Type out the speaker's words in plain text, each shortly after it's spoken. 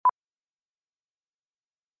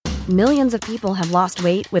Millions of people have lost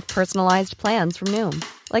weight with personalized plans from Noom.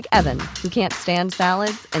 Like Evan, who can't stand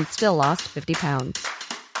salads and still lost 50 pounds.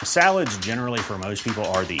 Salads generally for most people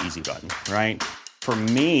are the easy button, right? For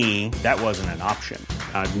me, that wasn't an option.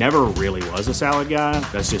 I never really was a salad guy.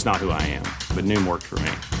 That's just not who I am. But Noom worked for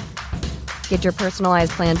me. Get your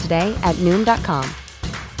personalized plan today at Noom.com.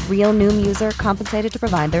 Real Noom user compensated to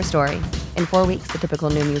provide their story. In 4 weeks, the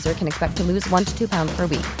typical Noom user can expect to lose 1 to 2 pounds per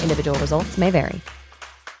week. Individual results may vary.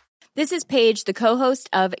 This is Paige, the co-host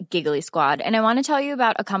of Giggly Squad, and I want to tell you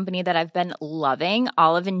about a company that I've been loving,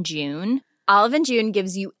 Olive & June. Olive & June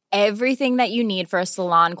gives you everything that you need for a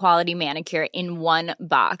salon-quality manicure in one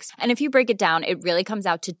box. And if you break it down, it really comes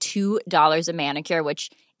out to $2 a manicure, which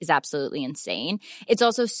is absolutely insane. It's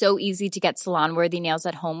also so easy to get salon-worthy nails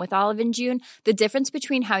at home with Olive & June. The difference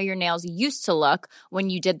between how your nails used to look when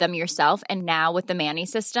you did them yourself and now with the Mani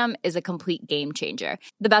system is a complete game changer.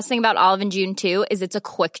 The best thing about Olive & June, too, is it's a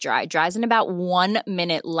quick dry. Dries in about 1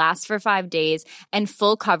 minute, lasts for 5 days, and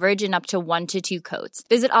full coverage in up to 1 to 2 coats.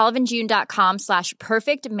 Visit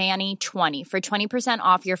oliveandjune.com/perfectmani20 for 20%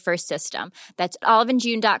 off your first system. That's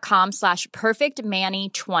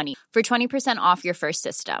oliveandjune.com/perfectmani20 for 20% off your first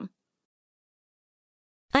system.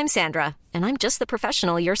 I'm Sandra, and I'm just the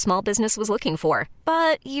professional your small business was looking for.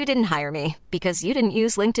 But you didn't hire me because you didn't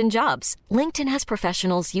use LinkedIn Jobs. LinkedIn has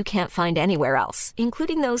professionals you can't find anywhere else,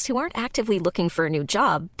 including those who aren't actively looking for a new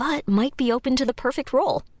job, but might be open to the perfect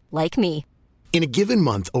role, like me. In a given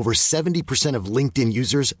month, over 70% of LinkedIn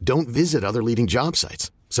users don't visit other leading job sites.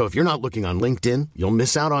 So if you're not looking on LinkedIn, you'll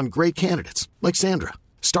miss out on great candidates like Sandra.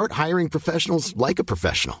 Start hiring professionals like a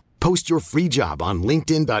professional. Post your free job on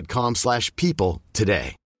linkedin.com/people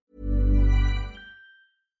today.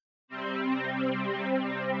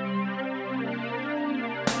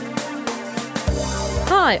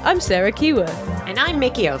 Hi, I'm Sarah Keyworth. And I'm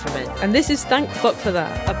Mickey Overman. And this is Thank Fuck for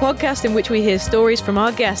That, a podcast in which we hear stories from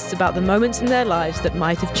our guests about the moments in their lives that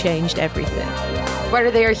might have changed everything.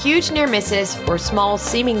 Whether they are huge near misses or small,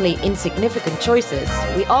 seemingly insignificant choices,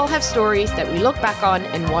 we all have stories that we look back on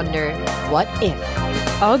and wonder, what if?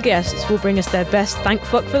 Our guests will bring us their best Thank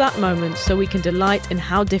Fuck for That moments so we can delight in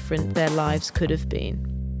how different their lives could have been.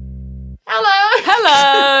 Hello!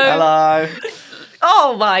 Hello!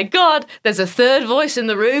 Oh my God, there's a third voice in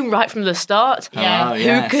the room right from the start. Yeah. Who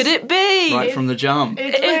Yes. could it be? Right from the jump.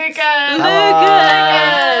 It's Lucas!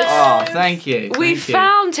 Lucas! Oh, thank you. We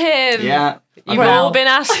found him! Yeah. You've all been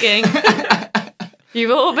asking.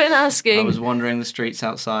 You've all been asking. I was wandering the streets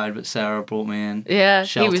outside, but Sarah brought me in. Yeah,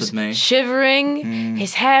 sheltered he was me. shivering.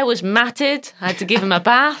 His hair was matted. I had to give him a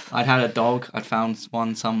bath. I'd had a dog. I'd found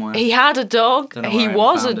one somewhere. He had a dog. Don't know He where I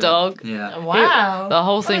was a found it. dog. Yeah. Wow. The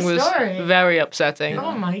whole What thing a was story. very upsetting.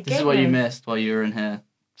 Oh my goodness. This is what you missed while you were in here.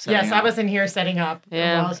 setting Yes, up. I was in here setting up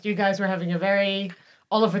Yeah. whilst you guys were having a very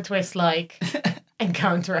Oliver Twist-like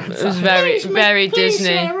encounter outside. It was very, very please,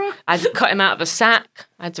 Disney. Sarah. I had to cut him out of a sack.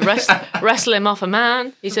 I had to wrestle him off a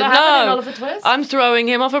man. He said, that happen in "No, Oliver Twist? I'm throwing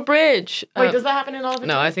him off a bridge." Wait, does that happen in Oliver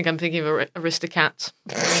No, Twist? I think I'm thinking of Aristocats,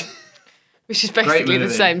 which is Great basically the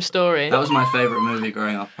movie. same story. That was my favourite movie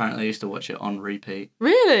growing up. Apparently, I used to watch it on repeat.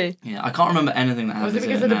 Really? Yeah, I can't remember anything that Was happens it in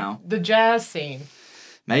because it of now. the jazz scene?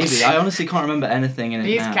 Maybe. I honestly can't remember anything in it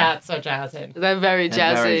These now. cats are jazzing. They're very jazzy.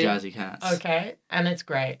 They're very jazzy cats. Okay, and it's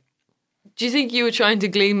great. Do you think you were trying to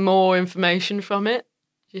glean more information from it?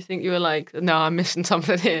 Do you think you were like, no, I'm missing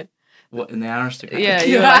something here? What, in the Aristocrats? Yeah,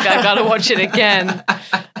 you were like, I gotta watch it again.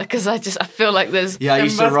 Because I feel like there's... Yeah, I There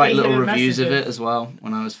used to must write be little hidden reviews of messages. it as well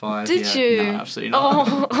when I was 5. Did yeah. you? No, absolutely not.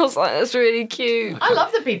 Oh, I was like, that's really cute. I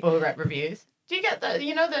love the people who write reviews. Do you get that?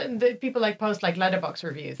 You know the people like post like letterbox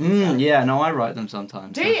reviews and stuff? Yeah, no, I write them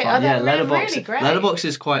sometimes. Do They're you? fun. Oh, Yeah, they're Letterbox. really great. Letterbox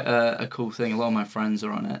is quite a cool thing. A lot of my friends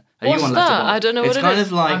are on it. Are What's you on that? Letterbox? I don't know it's what it kind is.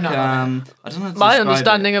 of like I'm not on I don't know. How to My describe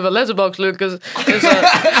understanding of a letterbox, Lucas,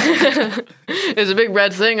 is a big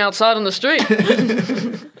red thing outside on the street.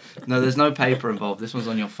 it. No, there's no paper involved. This one's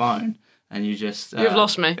on your phone, and you just. You've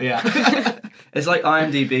lost me. Yeah. It's like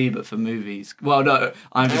IMDb, but for movies. Well, no,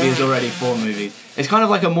 IMDb is already for movies. It's kind of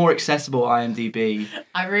like a more accessible IMDb.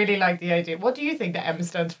 I really like the idea. What do you think the M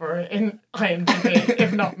stands for in IMDb,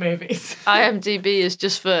 if not movies? IMDb is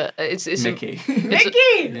just for... It's Mickey.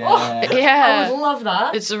 Mickey! Yeah. Oh, I Yeah. would love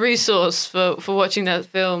that. It's a resource for watching that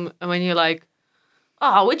film, and when you're like,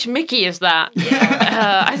 oh, which Mickey is that?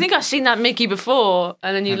 I think I've seen that Mickey before,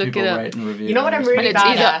 and then you And look people it up. rate and review You know what I'm them. really And it's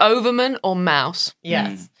bad either at? Overman or Mouse.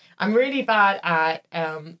 Yes. I'm really bad at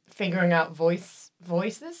figuring out voices.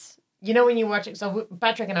 you know when you watch it, so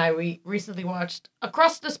Patrick and I, we recently watched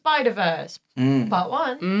Across the Spider-Verse, part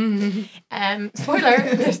 1. Spoiler,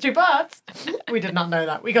 there's 2 parts. We did not know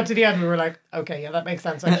that. We got to the end, we were like, okay, yeah, that makes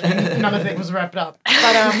sense, actually. None of it was wrapped up.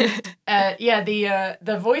 But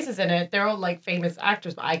the voices in it, they're all like famous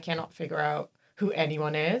actors, but I cannot figure out who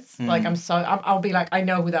anyone is. Like, I'll be like, I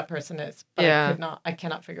know who that person is, but I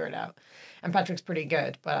cannot figure it out. And Patrick's pretty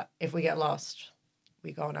good, but if we get lost,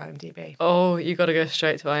 we go on IMDb. Oh, you got to go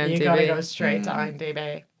straight to IMDb. You got to go straight to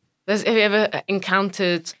IMDb. Have you ever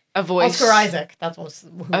encountered a voice? Oscar Isaac. That's who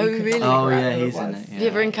really? Oh, yeah, he's in it. Yeah. Have you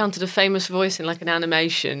ever encountered a famous voice in like an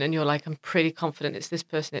animation and you're like, I'm pretty confident it's this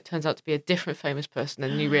person. It turns out to be a different famous person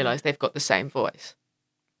and you realise they've got the same voice.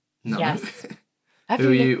 No. Yes.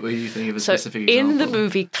 Were you thinking of a specific example? In the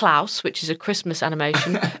movie Klaus, which is a Christmas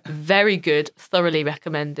animation, very good, thoroughly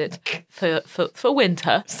recommended for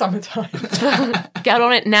winter. Summertime. Get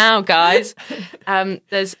on it now, guys.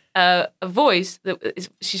 There's a voice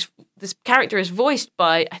this character is voiced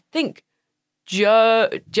by, I think,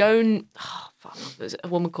 Joan. Oh, fuck, there's a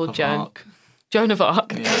woman called Joan. Joan of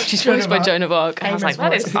Arc. Yeah. She's voiced by Joan of Arc. And I was like,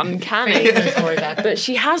 that is uncanny. But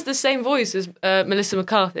she has the same voice as Melissa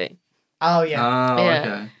McCarthy. Oh, yeah. Oh, yeah.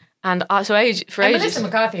 Okay. And for ages... Melissa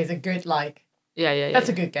McCarthy is a good, Yeah. That's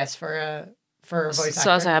a good guess for a voice actor.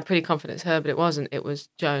 So I was like, I had pretty confident it's her, but it wasn't. It was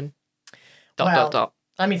Joan. ...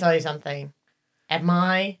 Let me tell you something. At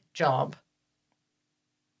my job,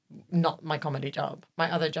 not my comedy job,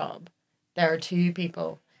 my other job, there are 2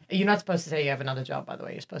 people. You're not supposed to say you have another job, by the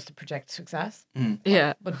way. You're supposed to project success.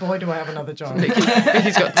 Yeah. But boy, do I have another job.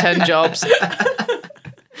 He's got 10 jobs.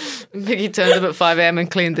 Mickey turned up at 5 a.m. and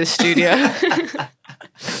cleaned this studio. I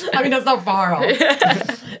mean, that's not far off.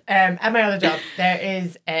 At my other job, there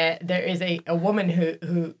is a woman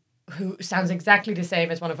who sounds exactly the same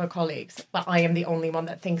as one of her colleagues, but I am the only one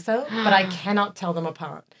that thinks so. But I cannot tell them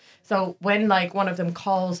apart. So when one of them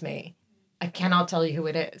calls me, I cannot tell you who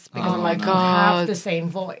it is because my you God. have the same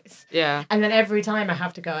voice. Yeah. And then every time I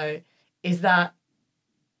have to go, is that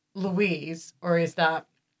Louise or is that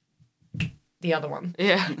the other one?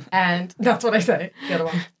 Yeah. And that's what I say, the other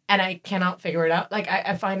one. And I cannot figure it out. Like,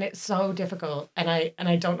 I find it so difficult and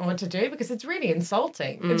I don't know what to do because it's really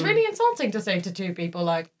insulting. It's really insulting to say to 2 people,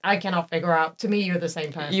 like, I cannot figure out. To me, you're the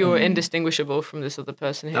same person. You're indistinguishable from this other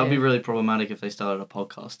person here. That would be really problematic if they started a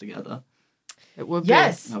podcast together. It would be.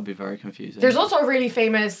 Yes. That would be very confusing. There's also a really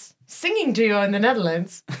famous singing duo in the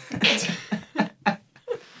Netherlands.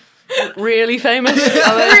 Really famous?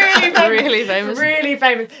 Really famous. Really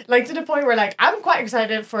famous. Like, to the point where, like, I'm quite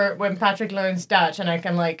excited for when Patrick learns Dutch and I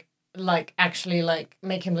can, actually,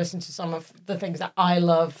 make him listen to some of the things that I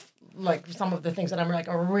love, like, some of the things that I'm, like,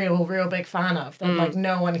 a real big fan of that, like,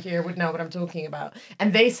 no one here would know what I'm talking about.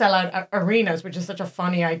 And they sell out arenas, which is such a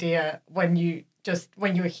funny idea when you're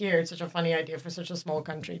here. It's such a funny idea for such a small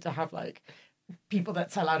country to have, like, people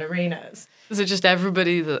that sell out arenas. Is it just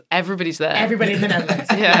everybody's there? Everybody in the Netherlands.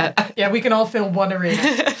 Yeah. Yeah, we can all fill one arena.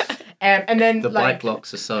 And then the black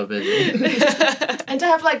blocks are so busy. And to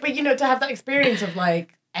have to have that experience of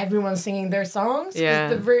like everyone singing their songs.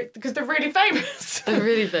 Yeah. Because they're really famous. They're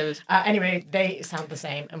really famous. Anyway, they sound the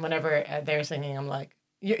same. And whenever they're singing, I'm like,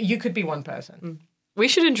 you could be one person. We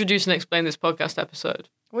should introduce and explain this podcast episode.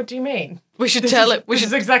 What do you mean? We should tell it. This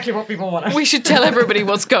is exactly what people want. We should tell everybody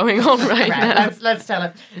what's going on right now. Let's tell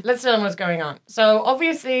it. Let's tell them what's going on. So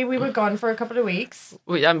obviously we were gone for a couple of weeks.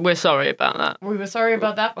 We're sorry about that. We were sorry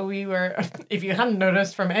about that, but we were, if you hadn't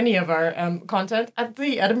noticed from any of our content, at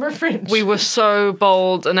the Edinburgh Fringe. We were so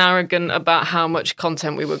bold and arrogant about how much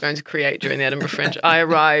content we were going to create during the Edinburgh Fringe. I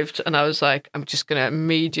arrived and I was like, I'm just going to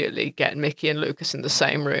immediately get Mickey and Lucas in the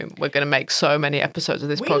same room. We're going to make so many episodes of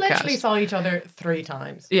this podcast. We literally saw each other 3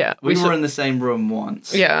 times. Yeah. We were in the same room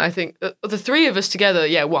once. Yeah, I think the 3 of us together,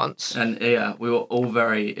 once. And yeah, we were all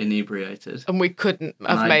very inebriated. And we couldn't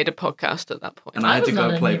have made a podcast at that point. And I had to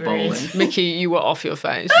go play bowling. Mickey, you were off your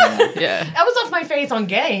face. Yeah. I was off my face on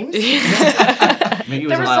games.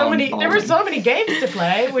 There were so many games to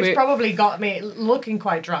play, which probably got me looking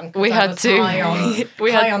quite drunk. We had to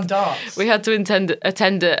high on dots. We had to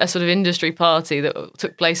attend a sort of industry party that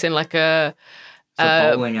took place in like a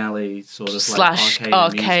bowling alley sort of slash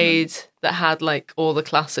arcade that had like all the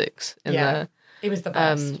classics in there. It was the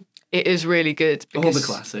best. It is really good. All the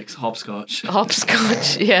classics, hopscotch.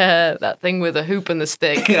 Hopscotch, yeah, that thing with a hoop and the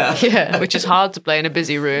stick, yeah, which is hard to play in a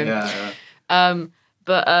busy room. Yeah.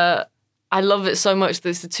 But I love it so much.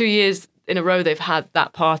 There's the 2 years in a row they've had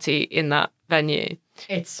that party in that venue.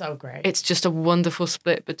 It's so great. It's just a wonderful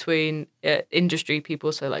split between industry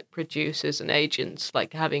people, so like producers and agents,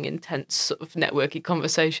 like having intense sort of networky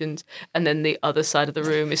conversations, and then the other side of the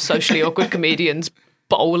room is socially awkward comedians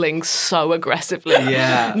bowling so aggressively.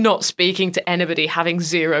 Yeah. Not speaking to anybody, having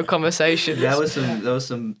zero conversations. There was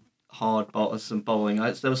some some bowling.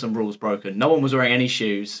 There were some rules broken. No one was wearing any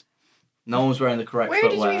shoes. No one was wearing the correct Where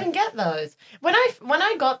footwear. did you even get those? When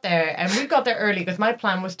I got there, and we got there early because my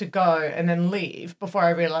plan was to go and then leave before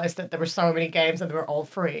I realised that there were so many games and they were all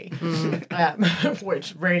free,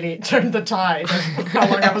 which really turned the tide of how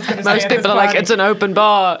long I was going to stay. Most at this people are like, party. it's an open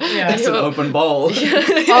bar. Yeah. It's an open bowl.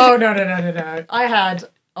 Oh, no. I had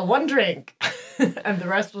one drink and the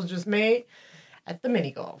rest was just me at the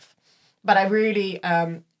mini golf. But I really,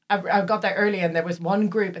 I got there early and there was one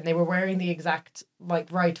group and they were wearing the exact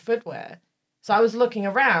right footwear. So I was looking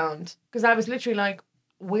around because I was literally like,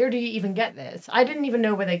 where do you even get this? I didn't even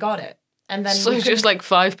know where they got it. And then So it's just like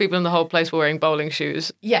 5 people in the whole place were wearing bowling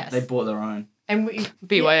shoes. yes. They bought their own. And we,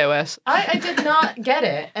 BYOS. I did not get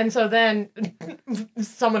it. And so then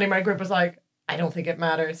someone in my group was like, I don't think it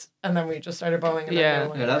matters. And then we just started bowling. And Yeah.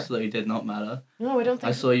 then no, It absolutely did not matter. no, I don't think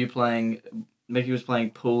I saw you playing. Mickey was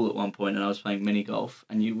playing pool at one point, and I was playing mini golf.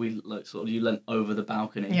 And you leant over the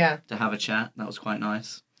balcony to have a chat. That was quite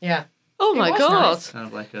nice. Yeah. Oh It my was God. nice. Kind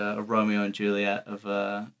of like a Romeo and Juliet of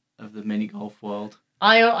the mini golf world.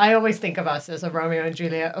 I always think of us as a Romeo and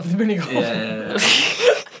Juliet of the mini golf. Yeah.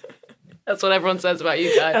 That's what everyone says about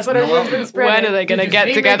you guys. That's what everyone's been spreading. When are they going to Did you get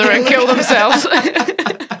see together Mickey? and kill themselves?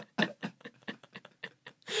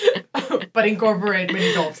 But incorporate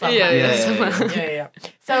mini golf somehow. Yeah.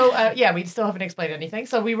 So, we still haven't explained anything.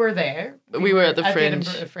 So we were there. We were at the Fringe.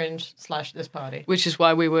 Edinburgh Fringe / this party. Which is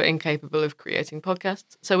why we were incapable of creating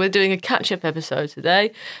podcasts. So we're doing a catch-up episode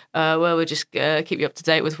today where we'll just keep you up to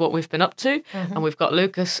date with what we've been up to. Mm-hmm. And we've got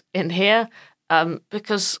Lucas in here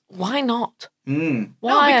because why not? Why No,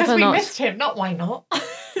 because ever we not? missed him. Not why not.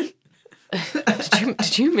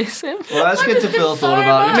 Did you miss him? Well, that's good to Phil so thought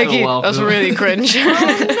about it for Mickey, a while. that's Phil. really cringe.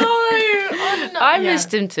 Oh, no. I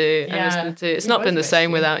missed him too. I Yeah. missed him too. It's We not both been the missed same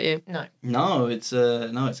you. without you. No. No, it's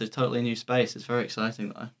a totally new space. It's very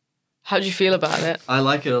exciting though. How do you feel about it? I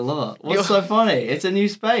like it a lot. What's You're- so funny? It's a new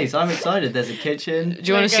space. I'm excited. There's a kitchen. Do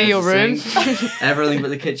you want to see your room? Sink, everything but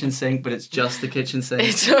the kitchen sink, but it's just the kitchen sink.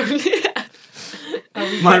 It's only.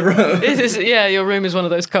 My room. It is, yeah, your room is one of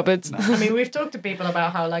those cupboards. I mean, we've talked to people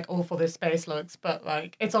about how awful this space looks, but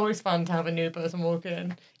it's always fun to have a new person walk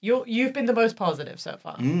in. You've been the most positive so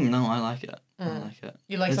far. No, I like it. I like it.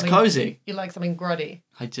 You like it's something cozy. You like something gruddy.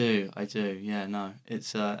 I do. Yeah, no.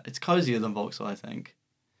 It's cozier than Vauxhall, I think.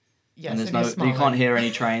 Yes, And there's it no is smaller. you can't hear any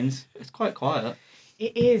trains. It's quite quiet.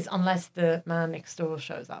 It is, unless the man next door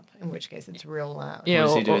shows up, in which case it's real loud. Yeah, What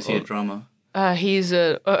does he do? or- Is he a drummer? He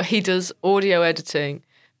does audio editing,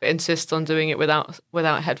 but insists on doing it without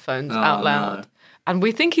headphones Oh, out loud. no. And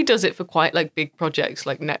we think he does it for quite big projects,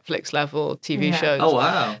 like Netflix level TV Yeah. shows. Oh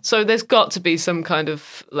wow. So there's got to be some kind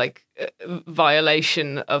of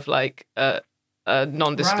violation of a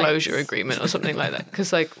non-disclosure Rights. agreement or something like that.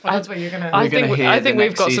 Because Well, that's what you're gonna. I We're gonna think hear I the think we've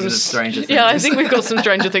next got season some of Stranger Yeah, I Things. think we've got some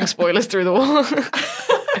Stranger Things spoilers through the wall.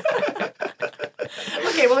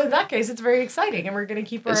 Okay, well in that case, it's very exciting, and we're going to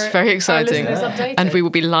keep It's very exciting. our listeners updated. And we will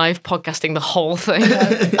be live podcasting the whole thing.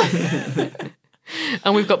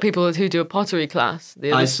 And we've got people who do a pottery class,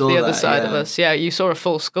 the I other, saw the other that, side of yeah. us. Yeah, you saw a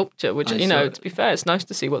full sculpture, which, I you saw know, it. to be fair, it's nice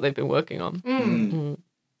to see what they've been working on. And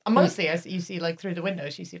mostly, you see through the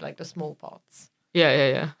windows, you see the small pots.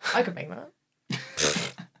 Yeah. I could make that.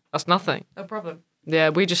 That's nothing. No problem. Yeah,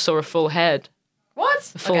 we just saw a full head. What?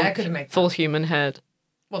 Full, Okay, I couldn't make that. full human head.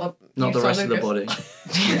 Well, Not you the saw rest of the Lucas.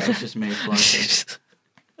 body. Yeah, it's just me floating.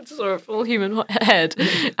 I just saw a full human head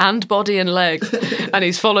and body and legs, and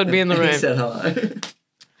he's followed me in the He room. said hello.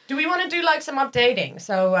 Do we want to do some updating?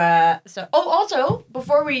 So, also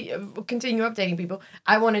before we continue updating people,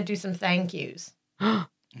 I want to do some thank yous, Oh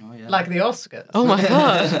yeah. like the Oscars. Oh my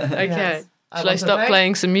god! Okay, Yes. I shall I want to stop thank-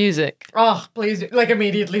 playing some music? Oh, please do.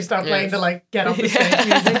 Immediately start playing Yes. the get off the stage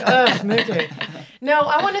music. Ugh, Mickey. No,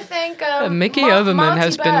 I want to thank Mickey Marty Overman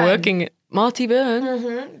has been Byrne. working. Marty Byrne.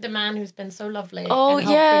 Mm-hmm. The man who's been so lovely. Oh, in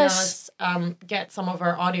helping yes. us get some of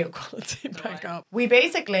our audio quality back up. We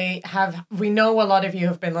basically we know a lot of you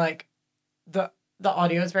have been the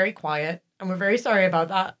audio is very quiet, and we're very sorry about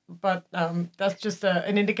that. But that's just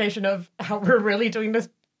an indication of how we're really doing this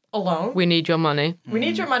alone. We need your money We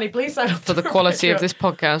need your money. Please sign up for the to our quality of Patreon. this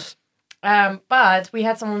podcast. But we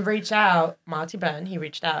had someone reach out, Marty Byrne. He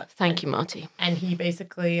reached out. Thank you, Marty. And he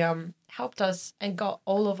basically helped us and got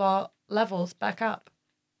all of our levels back up.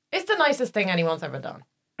 It's the nicest thing anyone's ever done.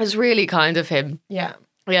 It's really kind of him. Yeah.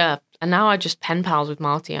 Yeah, and now I just pen pals with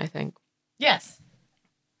Marty, I think. Yes.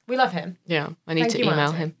 We love him. Yeah, I need Thank to you, email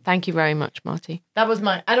Marty. him. Thank you very much, Marty. That was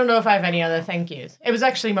I don't know if I have any other thank yous. It was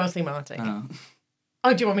actually mostly Marty. Oh.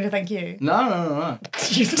 Oh, do you want me to thank you? No.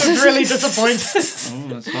 You look really disappointed.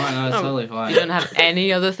 That's fine. No, it's totally fine. You don't have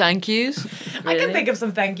any other thank yous? I can think of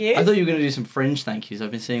some thank yous. I thought you were going to do some fringe thank yous. I've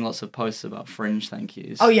been seeing lots of posts about fringe thank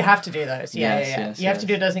yous. Oh, you have to do those. Yes, You have to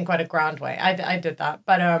do those in quite a grand way. I did that.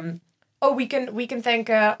 But we can thank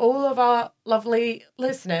all of our lovely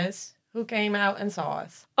listeners who came out and saw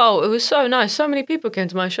us. Oh, it was so nice. So many people came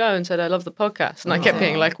to my show and said, I love the podcast. And I kept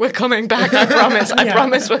being like, we're coming back. I promise. I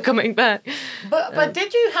promise we're coming back. But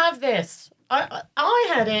did you have this? I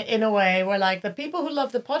had it in a way where like the people who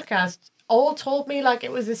love the podcast all told me like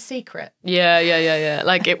it was a secret. Yeah.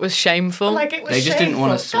 Like it was shameful. Like it was They just shameful. didn't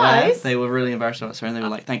want to swear. Guys, They were really embarrassed about swearing. They were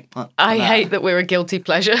like, I hate that we're a guilty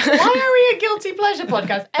pleasure. why are we a guilty pleasure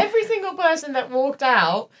podcast? Every single person that walked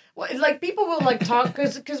out, like people will like talk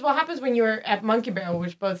because what happens when you're at Monkey Barrel,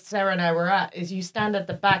 which both Sarah and I were at, is you stand at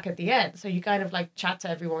the back at the end, so you kind of like chat to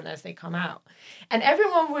everyone as they come out, and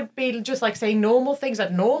everyone would be just like saying normal things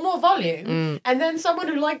at normal volume, and then someone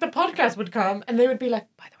who liked the podcast would come and they would be like,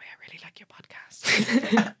 by the way, I really like your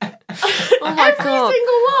podcast. Oh my Every God.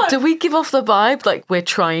 single one. Do we give off the vibe like we're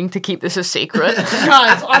trying to keep this a secret?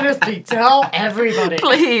 Guys, honestly, tell everybody.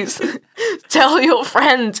 Please tell your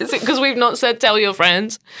friends. Is it because we've not said tell your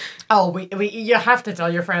friends? Oh, you have to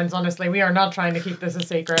tell your friends, honestly. We are not trying to keep this a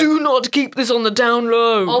secret. Do not keep this on the down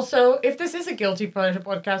low. Also, if this is a guilty pleasure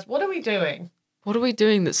podcast, what are we doing? What are we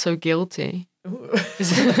doing that's so guilty? You it's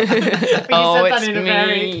said that in a me.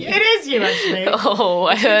 very... It is you, actually. Oh,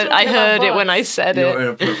 I heard it when I said Your it.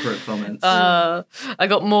 inappropriate comments. I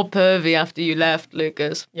got more pervy after you left,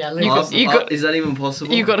 Lucas. Yeah, Is that even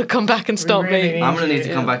possible? You got to come back and stop really me. need I'm going to need to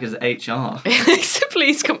Yeah. come back as HR. So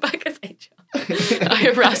please come back as HR.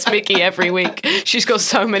 I harass Mickey every week. She's got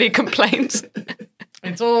so many complaints.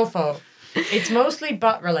 It's awful. It's mostly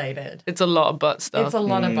butt related. It's a lot of butt stuff. It's a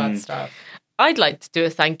lot of butt stuff. I'd like to do a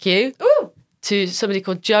thank you Ooh! to somebody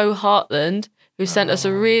called Joe Hartland, who sent us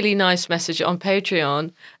a really nice message on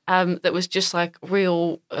Patreon that was just like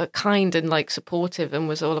real kind and like supportive, and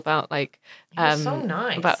was all about like was so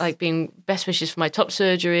nice. about like being best wishes for my top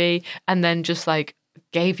surgery, and then just like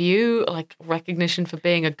gave you like recognition for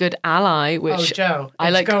being a good ally, which Oh, Joe, I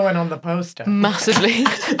it's like going on the poster. massively.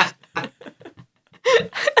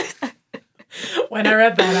 When I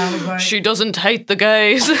read that, I was like, She doesn't hate the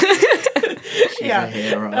gays. yeah, a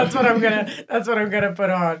hero. that's what I'm gonna put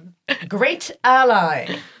on. Great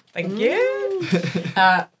ally. Thank you.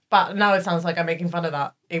 But now it sounds like I'm making fun of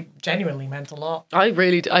that. It genuinely meant a lot. I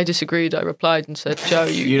disagreed. I replied and said, Joe,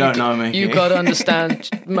 You don't know me. You got to understand,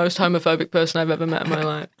 most homophobic person I've ever met in my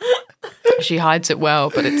life. She hides it well,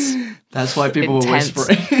 but it's That's why people intense. were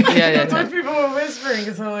whispering. Yeah. That's what people were whispering.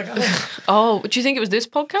 Because I'm like, Oh, do you think it was this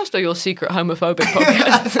podcast or your secret homophobic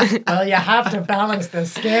podcast? well, you have to balance the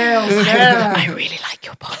scales, Sarah. I really like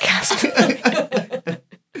your podcast.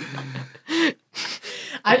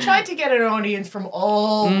 I tried to get an audience from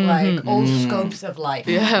all all scopes of life.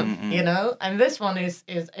 Yeah, You know, and this one is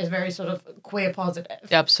very sort of queer positive.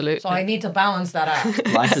 absolutely. So I need to balance that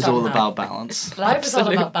out. Life is all somehow. about balance. Life is all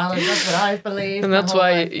Absolutely. about balance. That's what I believe. And that's my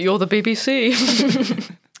whole why life. you're the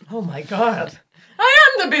BBC. Oh my god, I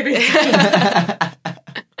am the BBC.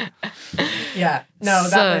 Yeah, no,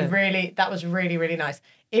 that was really nice.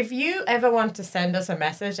 If you ever want to send us a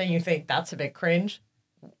message and you think that's a bit cringe,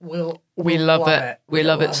 We love it. We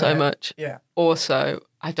love it so much. Yeah. Also,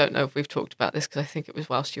 I don't know if we've talked about this because I think it was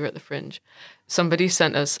whilst you were at the Fringe. Somebody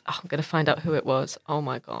sent us, I'm going to find out who it was. Oh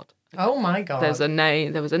my God. Oh my god. There was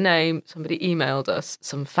a name. Somebody emailed us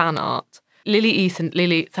some fan art. Lily,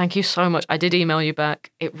 thank you so much. I did email you back.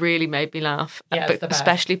 It really made me laugh. Yeah, it's the best.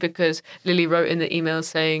 Especially because Lily wrote in the email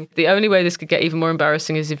saying, the only way this could get even more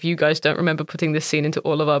embarrassing is if you guys don't remember putting this scene into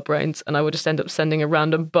all of our brains, and I would just end up sending a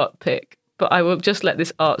random butt pic. But I will just let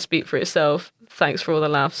this art speak for itself. Thanks for all the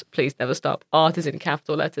laughs. Please never stop. Art is in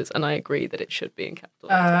capital letters, and I agree that it should be in capital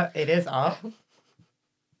letters. It is art.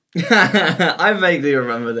 I vaguely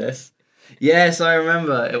remember this. Yes, I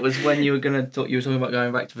remember. It was when you were talking about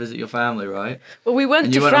going back to visit your family, right? Well, we went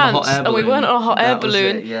And to you went on a hot France, air and we balloon. went on a hot air That was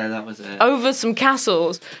it. balloon Yeah, that was it. over some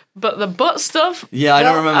castles. But the butt stuff, Yeah, I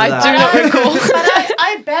don't remember I that. do not recall. But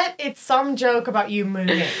I bet it's some joke about you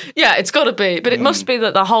mooning. Yeah, it's got to be. But it must be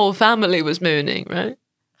that the whole family was mooning, right?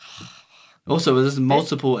 Also, there's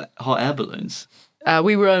multiple hot air balloons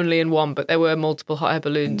We were only in one, but there were multiple hot air in the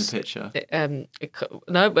balloons. picture.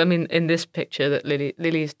 No, I mean in this picture that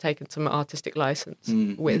Lily's taken some artistic license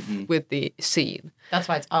with the scene. That's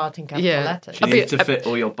why it's art in capital Yeah. letters. You need to fit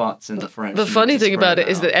all your butts in the French. The You funny need to thing spread about it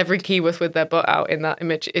is out. that every Keyworth with their butt out in that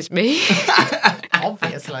image is me.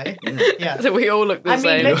 Obviously. Yeah. So we all look the I mean,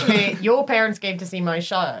 same. literally, your parents came to see my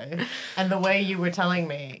show, and the way you were telling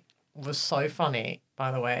me was so funny. by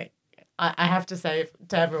the way. I have to say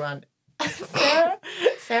to everyone,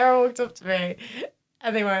 Sarah walked up to me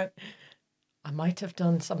and they went, I might have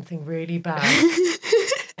done something really bad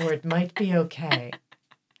or it might be okay.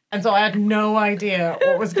 And so I had no idea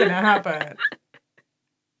what was going to happen.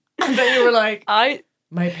 And then you were like,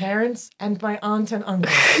 my parents and my aunt and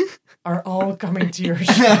uncle are all coming to your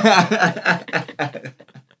show. But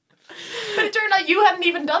it turned out you hadn't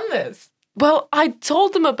even done this. Well, I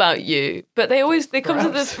told them about you, but they come to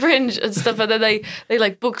the Fringe and stuff, and then they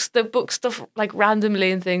like book stuff like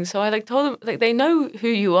randomly and things. So I like told them like they know who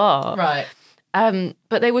you are, right?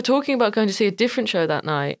 But they were talking about going to see a different show that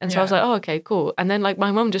night, and so I was like, oh, okay, cool. And then like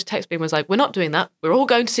my mum just texted me and was like, we're not doing that. We're all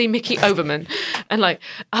going to see Mickey Overman, and like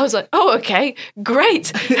I was like, oh, okay,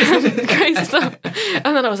 great, great stuff.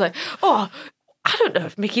 And then I was like, oh, I don't know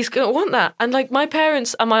if Mickey's going to want that. And like my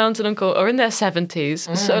parents and my aunt and uncle are in their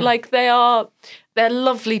 70s. So like they're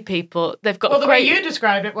lovely people. They've got the way you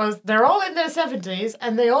described it was they're all in their 70s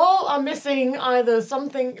and they all are missing either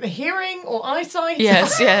something, hearing or eyesight.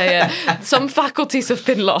 Yes, yeah. Some faculties have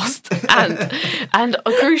been lost. And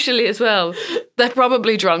crucially as well, they're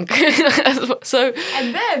probably drunk. So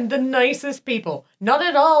and then the nicest people, not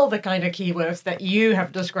at all the kind of keywords that you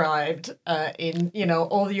have described in,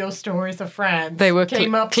 all your stories of friends. They were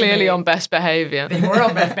clearly on best behaviour. They were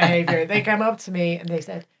on best behaviour. They came up to me and they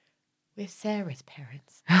said, we're Sarah's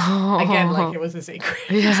parents. Again, like it was a secret.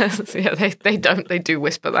 Yes, yeah, they do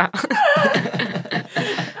whisper that.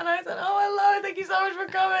 And I said, oh, hello, thank you so much for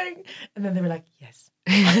coming. And then they were like, yes.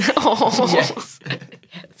 Yes.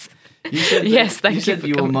 Yes, thank you. You said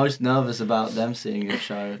you were most nervous about them seeing your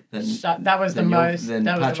show. That was the most.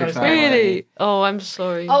 Patrick's family. Really? Oh, I'm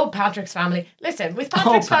sorry. Oh, Patrick's family. Listen, with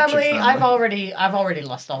Patrick's family, I've already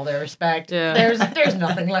lost all their respect. Yeah. There's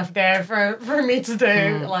nothing left there for me to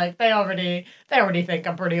do. Like they already think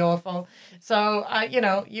I'm pretty awful. So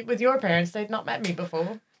with your parents, they'd not met me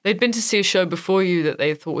before. They'd been to see a show before you that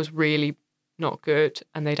they thought was really not good,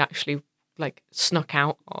 and they'd actually like snuck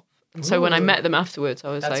out of. And so when I met them afterwards,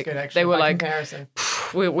 I was That's like, good, actually, they were by like, comparison.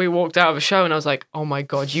 we walked out of a show and I was like, oh my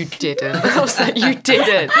God, you didn't. I was like, you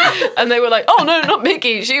didn't. And they were like, oh no, not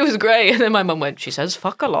Mickey. She was great. And then my mum went, she says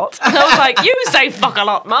fuck a lot. And I was like, you say fuck a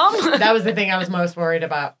lot, Mum. That was the thing I was most worried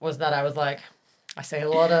about, was that I was like, I say a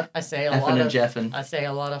lot of fucking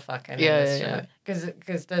in this show.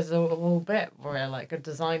 Because there's a whole bit where I like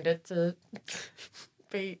designed it to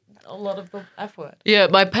be a lot of the F word. Yeah,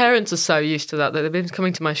 my parents are so used to that they've been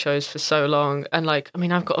coming to my shows for so long, and like, I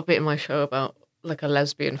mean, I've got a bit in my show about like a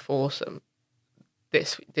lesbian foursome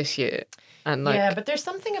this year, and like, yeah, but there's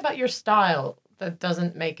something about your style that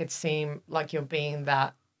doesn't make it seem like you're being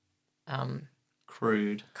that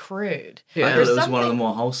crude. Yeah, I thought it was one of the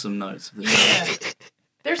more wholesome notes of the show. Yeah.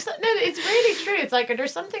 It's really true. It's like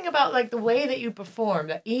there's something about like the way that you perform,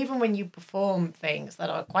 that even when you perform things that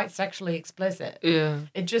are quite sexually explicit,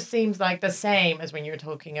 it just seems like the same as when you're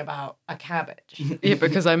talking about a cabbage. Yeah,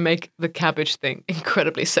 because I make the cabbage thing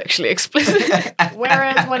incredibly sexually explicit.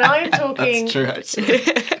 Whereas when I'm talking, That's true, actually.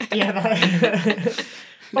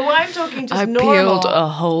 But when I'm talking just I normal, peeled a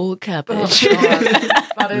whole cabbage. Oh, God.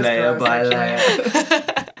 That is Layer gross, by actually.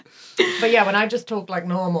 layer. But yeah, when I just talk like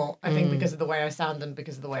normal, I think because of the way I sound and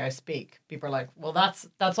because of the way I speak, people are like, well, that's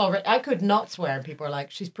already. I could not swear, and people are like,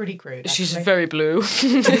 she's pretty crude. Actually. She's very blue.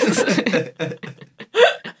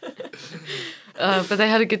 But they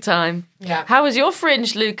had a good time. Yeah. How was your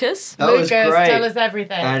Fringe, Lucas? That was great. Tell us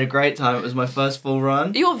everything. I had a great time. It was my first full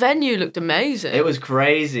run. Your venue looked amazing. It was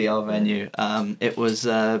crazy, our venue. It was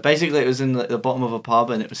basically it was in the bottom of a pub,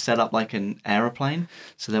 and it was set up like an aeroplane.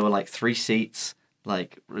 So there were like 3 seats,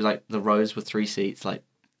 like the rows were 3 seats, like,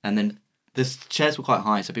 and then the chairs were quite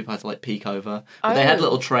high, so people had to like peek over. But they had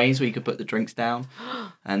little trays where you could put the drinks down,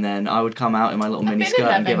 and then I would come out in my little mini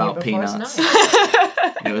skirt and give out peanuts.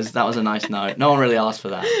 That was a nice note. No one really asked for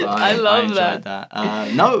that, but I enjoyed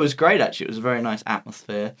that. No, it was great actually. It was a very nice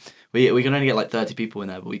atmosphere. We could only get like 30 people in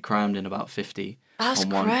there, but we crammed in about 50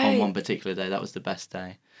 on one particular day. That was the best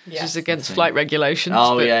day. Which is against flight regulations.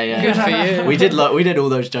 Oh yeah. Good for you. We did all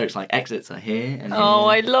those jokes like exits are here and here. Oh,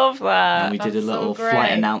 I love that. And we did a little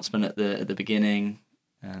flight announcement at the beginning,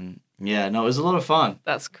 and yeah, no, it was a lot of fun.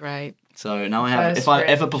 That's great. So now I have, if I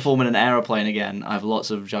ever perform in an aeroplane again, I have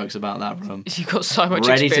lots of jokes about that room. You've got so much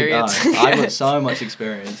ready experience. To go. I've got so much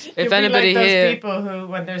experience. If anybody like here, those people who,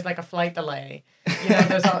 when there's like a flight delay,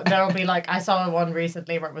 there'll be like, I saw one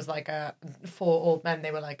recently where it was like 4 old men.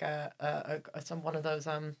 They were like one of those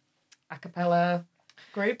a cappella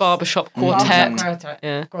groups. Barbershop Quartet. Quartet.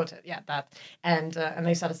 Yeah. Quartet, yeah, that. And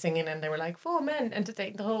they started singing and they were like, 4 men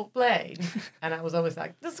entertain the whole play. And I was always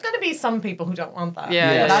like, there's going to be some people who don't want that. Yeah,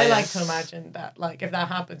 But yeah, I yeah. like to imagine that, like, if that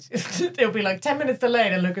happens, it'll be like 10 minutes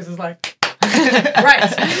delayed and Lucas is like, right.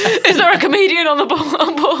 Is there a comedian on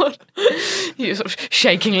board? You sort of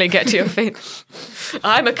shakingly get to your feet.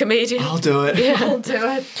 I'm a comedian. I'll do it. I'll do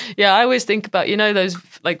it. Yeah, I always think about, you know, those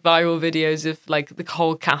like viral videos of like the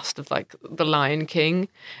whole cast of like The Lion King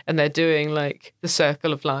and they're doing like the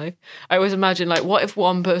Circle of Life. I always imagine like, what if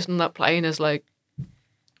one person on that plane is like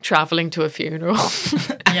traveling to a funeral?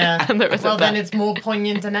 Yeah. And there is Well, a then bit- it's more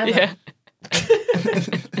poignant than ever. Yeah.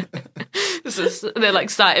 They're like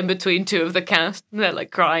sat in between two of the cast and they're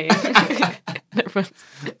like crying. Everyone's-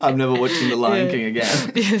 I'm never watching The Lion Yeah. King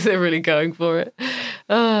again. Yes, they're really going for it.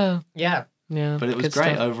 Oh, Yeah. yeah. But it was good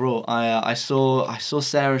great stuff. overall. I saw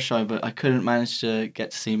Sarah's show, but I couldn't manage to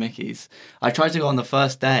get to see Mickey's. I tried to go on the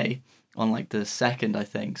first day, on like the second, I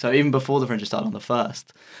think. So even before the Fringe started on the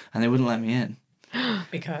first, and they wouldn't let me in. And I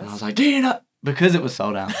Because. was like, do you know? Because it was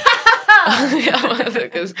sold out. Yeah,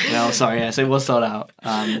 because- No, sorry, yes, it was sold out.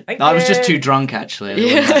 Thank No, I was just you. too drunk, actually.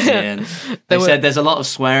 They wouldn't let me in. They were- said there's a lot of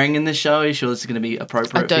swearing in this show. Are you sure this is going to be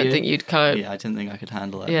appropriate I for don't you? think you'd cope. Yeah, I didn't think I could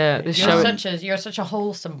handle it. Yeah, this You're such a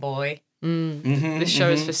wholesome boy. this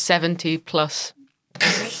show is for 70 plus.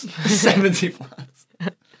 70 plus.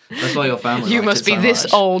 That's why your family You liked must it be so this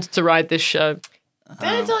much. old to ride this show.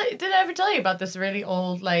 Did I ever tell you about this really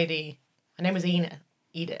old lady? Her name was Enid.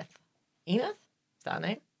 Edith? Is that her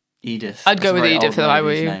name? Edith. I'd go That's a with very Edith old if I were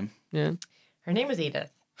lady's you. name. Yeah. Her name was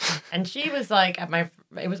Edith. And she was like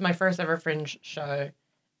it was my first ever Fringe show.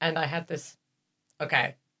 And I had this,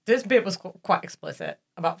 okay, this bit was quite explicit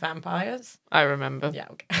about vampires. I remember. Yeah,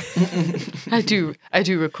 okay. I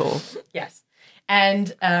do recall. Yes.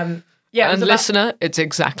 And, yeah. it was And about- listener, it's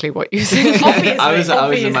exactly what you think. Obviously, I was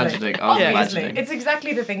obviously. imagining. Obviously, it's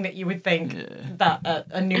exactly the thing that you would think that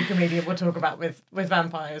a new comedian would talk about with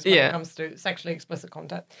vampires when Yeah. it comes to sexually explicit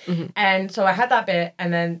content. And so I had that bit,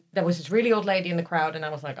 and then there was this really old lady in the crowd, and I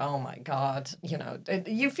was like, oh my God, you know,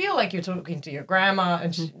 you feel like you're talking to your grandma,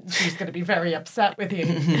 and she's going to be very upset with you.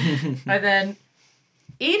 And then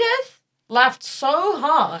Edith laughed so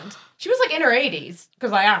hard. She was like in her 80s,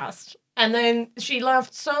 because I asked. And then she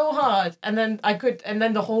laughed so hard, and then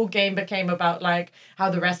the whole game became about like how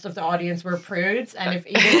the rest of the audience were prudes, and if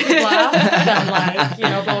Edith could laugh, then like, you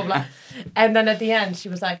know, blah, blah, blah. And then at the end, she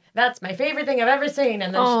was like, that's my favorite thing I've ever seen,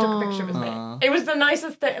 and then she took a picture with me. It was the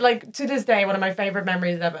nicest thing, like, to this day, one of my favorite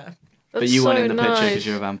memories ever. But you weren't so in the picture nice. because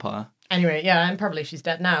you're a vampire. Anyway, yeah, and probably she's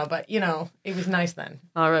dead now, but, you know, it was nice then.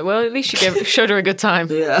 All right, well, at least you showed her a good time.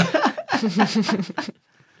 Yeah.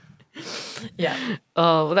 Yeah.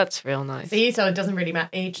 Oh, well, that's real nice. See, so it doesn't really matter.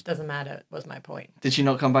 Age doesn't matter, was my point. Did she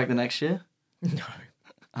not come back the next year?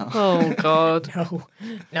 Oh, God.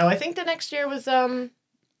 No, I think the next year was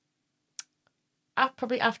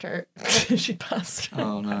probably after she passed.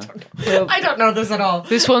 Oh no. I don't know this at all.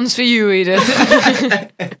 This one's for you, Edith.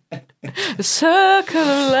 The Circle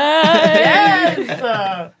of Life.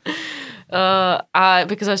 Yes.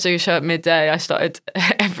 Because I was doing a show at midday, I started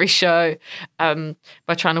every show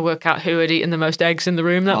by trying to work out who had eaten the most eggs in the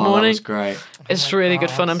room that Oh, morning. that was great. It's really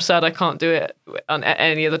good fun. I'm sad I can't do it on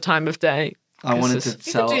any other time of day. I wanted to You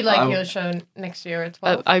sell. could do like I, your show next year at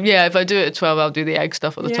 12. Yeah, if I do it at 12, I'll do the egg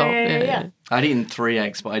stuff at the Yeah, top. yeah. I'd eaten 3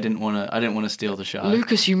 eggs, but I didn't want to steal the show.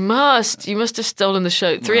 Lucas, you must have stolen the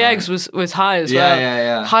show. 3 Right. eggs was high as Yeah, well.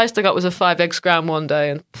 yeah. Highest I got was a 5-egg scram one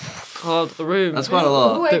day, and God, the room. That's quite a Who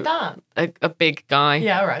lot. ate that? A big guy.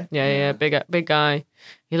 Yeah, all right. Yeah, big guy.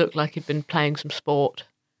 He looked like he'd been playing some sport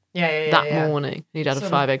Yeah. that morning. He'd had a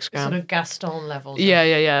 5-egg scram. Sort of Gaston levels.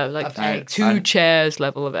 Yeah. Like Of eggs. 2 chairs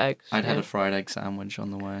level of eggs. I'd had yeah. a fried egg sandwich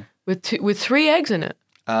on the way. with 3 eggs in it.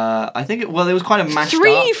 I think it was quite a mashed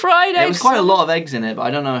 3 up. fried There eggs. was quite a lot of eggs in it, but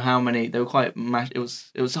I don't know how many. They were quite mashed. It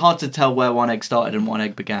was hard to tell where one egg started and one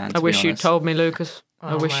egg began. I wish you'd told me, Lucas.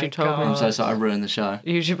 I Oh wish my you told me. I'm God. so sorry. I ruined the show.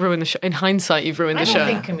 You should ruin the show. In hindsight, you've ruined I the don't show.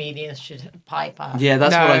 think comedians should pipe up. Yeah,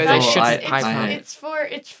 that's No, what I they thought. shouldn't I, pipe I, up. It's for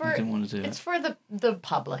I didn't want to do it. it's for the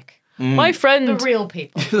public, My friend, the real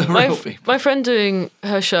people. The real people. my friend doing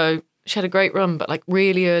her show, she had a great run, but like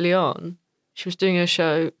really early on, she was doing her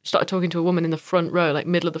show, started talking to a woman in the front row, like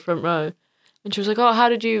middle of the front row, and she was like, "Oh, how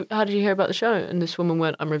did you hear about the show?" And this woman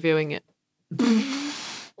went, "I'm reviewing it."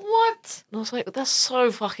 What? And I was like, "That's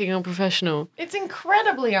so fucking unprofessional." It's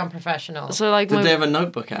incredibly unprofessional. So like, Did they have a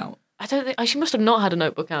notebook out? I don't think she must have not had a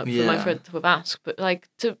notebook out for my Yeah. friend to have asked, but like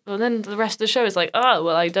and then the rest of the show is like, oh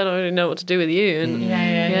well, I don't really know what to do with you, and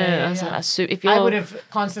Yeah. I was like, if you're I would have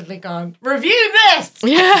constantly gone, review this!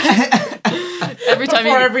 every Every time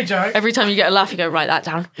Before every joke. every time you get a laugh, you go, write that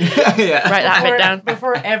down. Yeah. Write that bit down.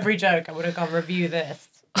 Before every joke, I would have gone review this.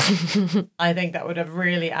 I think that would have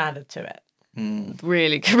really added to it.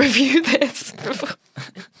 Really can review this.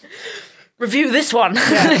 Review this one.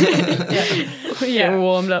 Yeah.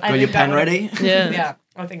 Warmed up. I Got your think that pen would- ready? Yeah. Yeah,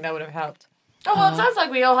 I think that would have helped. Oh, well, it sounds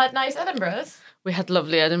like we all had nice Edinburghs. We had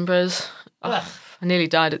lovely Edinburghs. Ugh. I nearly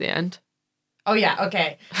died at the end. Oh yeah,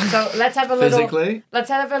 okay. So let's have a little. Physically? Let's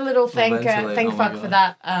have a little think mentally? Oh my fuck for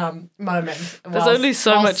God. that moment. There's only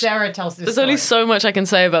so while much- Sarah tells this There's story. only so much I can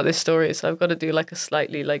say about this story, so I've got to do like a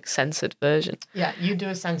slightly like censored version. Yeah, you do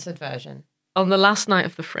a censored version. On the last night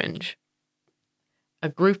of the Fringe, a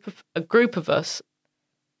group of us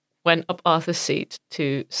went up Arthur's Seat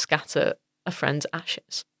to scatter a friend's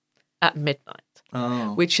ashes at midnight,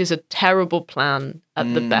 Oh. which is a terrible plan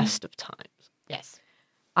at the best of times. Yes.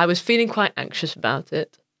 I was feeling quite anxious about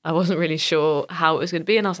it. I wasn't really sure how it was going to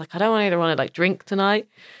be, and I was like, I don't either want to like drink tonight.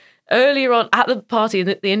 Earlier on at the party,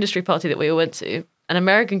 the industry party that we all went to, an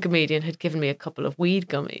American comedian had given me a couple of weed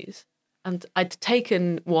gummies, and I'd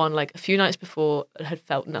taken one like a few nights before and had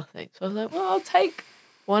felt nothing. So I was like, well, I'll take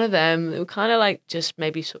one of them. It would kind of like just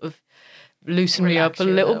maybe sort of loosen me Relax up a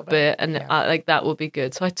you a little little bit, bit, and yeah. like that would be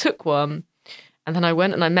good. So I took one, and then I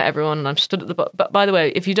went and I met everyone, and I'm stood at the bottom. But by the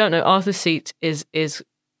way, if you don't know, Arthur's Seat is it's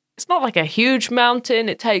not like a huge mountain.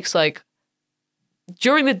 It takes like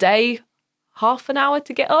during the day half an hour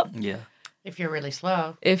to get up. Yeah. If you're really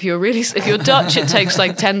slow. If you're Dutch, it takes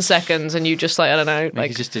like 10 seconds, and you just like I don't know, Like, like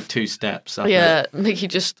you just did 2 steps. Up yeah, Mickey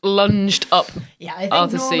just lunged up. Yeah, I think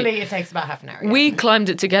Arthur's Seat. normally it takes about half an hour. yeah. We climbed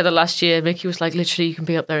it together last year. Mickey was like, literally, you can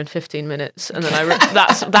be up there in 15 minutes. And then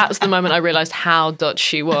that's the moment I realised how Dutch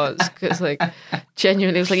she was. Because, like,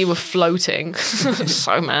 genuinely, it was like you were floating.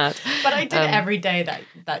 So mad. But I did every day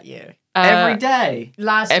that year. Every day.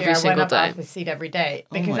 Last Every year I single went up day. Arthur's Seat every day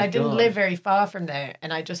because my I didn't God. live very far from there,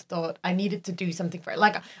 and I just thought I needed to do something for it.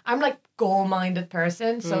 Like I'm like goal-minded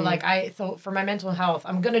person, so like I thought for my mental health,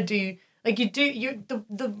 I'm gonna do like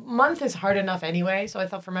the month is hard enough anyway. So I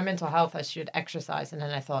thought for my mental health, I should exercise, and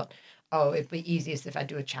then I thought, oh, it'd be easiest if I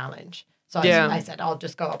do a challenge. So Yeah. I said I'll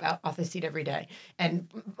just go up Arthur's Seat every day, and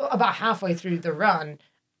about halfway through the run,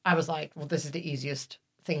 I was like, well, this is the easiest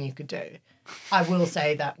thing you could do. I will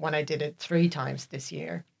say that when I did it 3 times this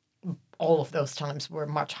year, all of those times were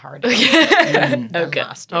much harder than Okay.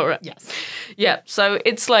 last year. All right. Yes. Yeah. So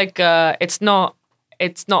it's like, it's not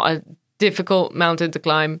a difficult mountain to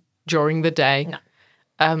climb during the day.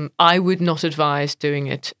 No. I would not advise doing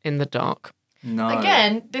it in the dark. No.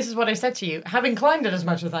 Again, this is what I said to you. Having climbed it as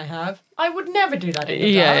much as I have, I would never do that in the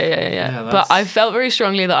Yeah. dark. Yeah, But that's- I felt very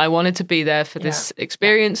strongly that I wanted to be there for this Yeah.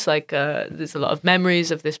 experience. Like, there's a lot of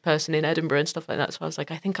memories of this person in Edinburgh and stuff like that. So I was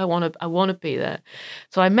like, I think I want to be there.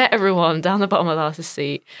 So I met everyone down the bottom of Arthur's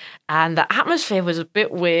Seat, and the atmosphere was a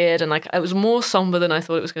bit weird, and like it was more somber than I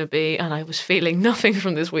thought it was going to be, and I was feeling nothing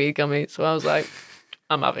from this weed gummy. So I was like,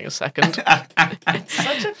 I'm having a second.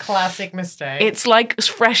 Such a classic mistake. It's like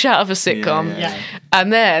fresh out of a sitcom. Yeah.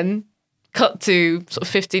 And then cut to sort of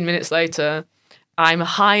 15 minutes later, I'm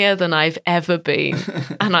higher than I've ever been,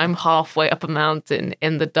 and I'm halfway up a mountain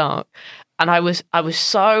in the dark. And I was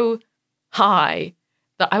so high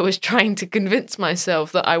that I was trying to convince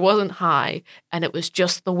myself that I wasn't high and it was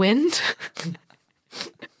just the wind.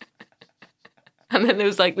 And then there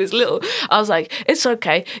was like this little, I was like, it's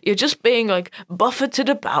okay. You're just being like buffeted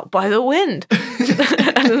about by the wind.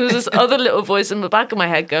 And there was this other little voice in the back of my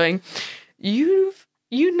head going, you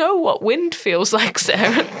know what wind feels like,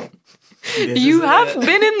 Sarah. You have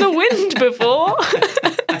been in the wind before.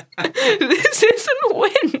 This isn't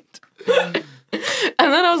wind.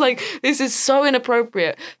 And then I was like, this is so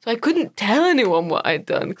inappropriate. So I couldn't tell anyone what I'd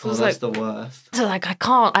done. Because I was that's like, the worst. so like I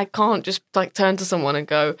can't just like turn to someone and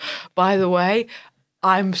go, by the way,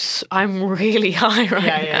 I'm really high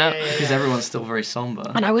right now. Because everyone's still very somber.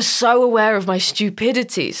 And I was so aware of my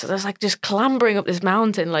stupidity. So there's like just clambering up this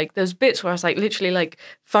mountain. Like there's bits where I was like literally like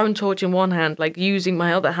phone torch in one hand, like using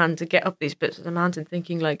my other hand to get up these bits of the mountain,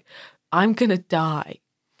 thinking like, I'm gonna die.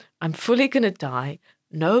 I'm fully gonna die.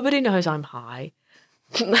 Nobody knows I'm high.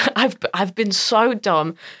 I've been so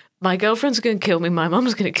dumb. My girlfriend's gonna kill me. My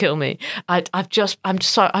mum's gonna kill me. I'm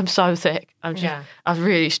so thick. I'm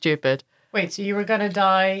really stupid. Wait, so you were going to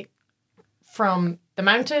die from the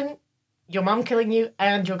mountain, your mom killing you,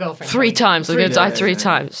 and your girlfriend? 3 killing you? times. I'm going to die times. 3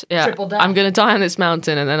 times. Yeah. Triple death. I'm going to die on this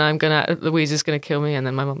mountain, and then Louise is going to kill me, and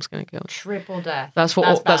then my mum's going to kill me. Triple death. That's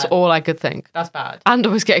bad. all I could think. That's bad. And I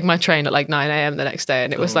was getting my train at like 9 a.m. the next day,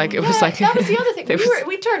 and it was like That was the other thing. it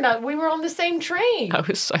We turned out we were on the same train. I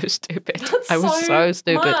was so stupid. That's I was so so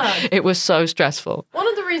stupid. mad. It was so stressful. One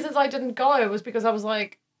of the reasons I didn't go was because I was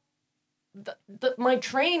like, my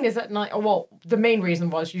train is at night. Well, the main reason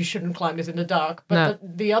was you shouldn't climb this in the dark, but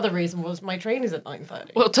the other reason was my train is at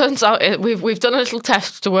 9:30. Well, it turns out we've done a little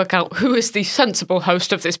test to work out who is the sensible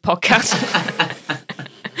host of this podcast,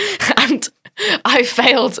 and I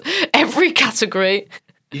failed every category.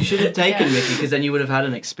 You should have taken Mickey, because then you would have had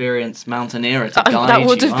an experienced mountaineer to guide you. That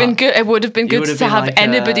would have been good. It would have been good to have like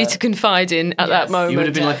anybody to confide in at that moment. You would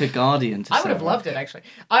have been like a guardian. I would have loved it, actually.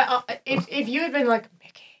 If you had been like,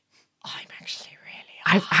 Mickey, I'm actually really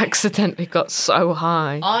high. I've accidentally got so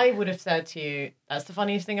high. I would have said to you, that's the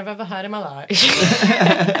funniest thing I've ever heard in my life.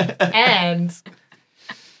 And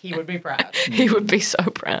he would be proud. He would be so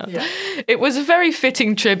proud. Yeah. It was a very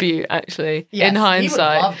fitting tribute, actually, Yes, in hindsight. He would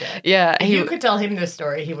have loved it. Yeah, If you could tell him this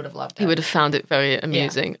story, he would have loved it. he would have found it very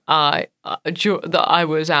amusing. I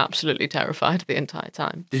was absolutely terrified the entire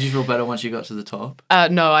time. Did you feel better once you got to the top?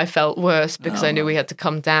 No, I felt worse because I knew we had to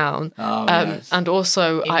come down. Yes. And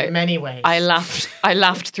also, in many ways. I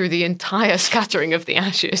laughed through the entire scattering of the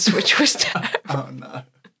ashes, which was terrible. Oh no.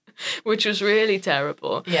 Which was really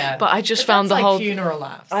terrible. Yeah. But I just But found that's the like whole funeral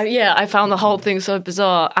laughs. I found the whole thing so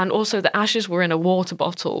bizarre. And also the ashes were in a water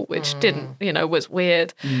bottle, which didn't, was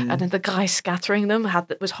weird. And then the guy scattering them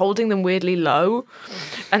was holding them weirdly low.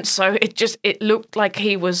 And so it looked like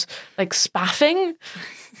he was like spaffing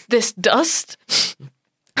this dust.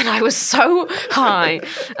 And I was so high,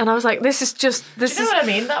 and I was like, "This is just this Do you know what I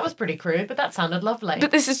mean? That was pretty crude, but that sounded lovely. But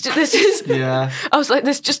this is Yeah. I was like,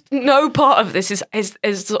 there's just no part of this is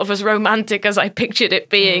sort of as romantic as I pictured it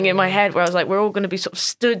being in my head, where I was like, we're all going to be sort of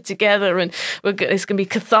stood together and it's going to be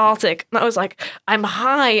cathartic. And I was like, I'm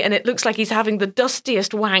high, and it looks like he's having the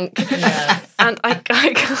dustiest wank. Yes. And I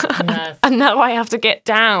can't, Yes. and now I have to get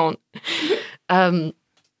down. But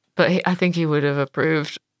I think he would have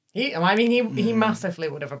approved. He massively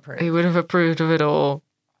would have approved. He would have approved of it all.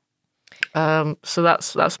 So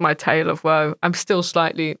that's my tale of woe. I'm still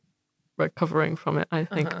slightly recovering from it, I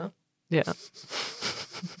think. Yeah.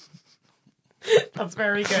 That's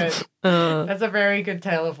very good. That's a very good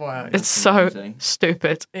tale of woe. It's so amazing.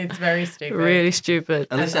 stupid. It's very stupid. Really stupid.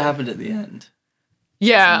 At least it happened at the end.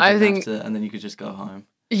 Yeah, You I didn't think. have to- and then you could just go home.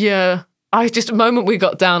 Yeah. The moment we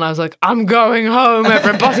got down, I was like, I'm going home,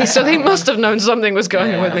 everybody. So they must have known something was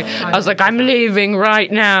going on with me. I was like, I'm leaving right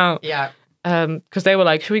now. Yeah. Because they were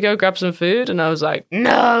like, should we go grab some food? And I was like,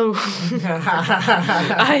 no.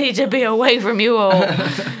 I need to be away from you all.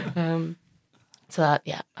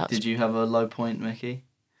 Did you have a low point, Mickey?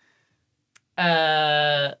 What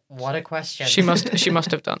a question. She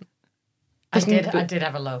must have done. I did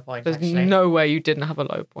have a low point, There's actually. no way you didn't have a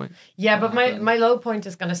low point. Yeah, but my low point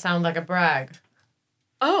is going to sound like a brag.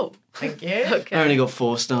 Oh. Thank you. Okay. I only got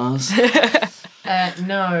 4 stars.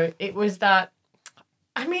 No, it was that...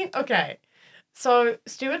 okay. So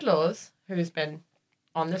Stuart Laws, who's been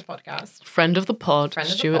on this podcast, Friend of the pod, Friend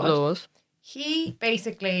of the Stuart pod. Laws. he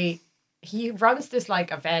runs this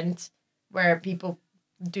like event where people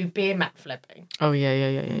do beer mat flipping. Oh,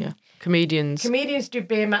 yeah. Comedians. Comedians do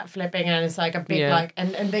beer mat flipping, and it's like a big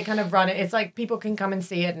and they kind of run it. It's like people can come and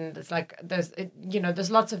see it, and it's like there's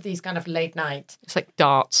lots of these kind of late night It's like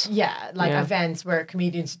darts. events where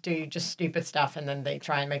comedians do just stupid stuff, and then they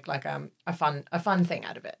try and make like a fun thing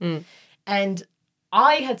out of it. And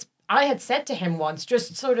I had said to him once,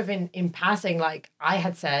 just sort of in passing, like I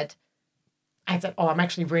had said, oh, I'm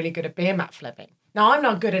actually really good at beer mat flipping. Now I'm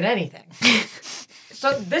not good at anything.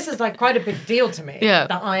 So this is like quite a big deal to me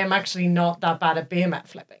that I am actually not that bad at beer mat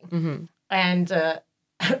flipping and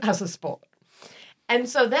as a sport. And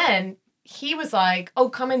so then he was like, oh,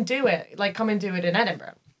 come and do it. Like, come and do it in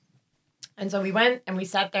Edinburgh. And so we went and we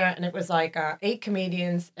sat there, and it was like 8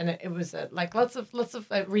 comedians, and it was like lots of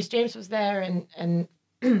Rhys James was there, and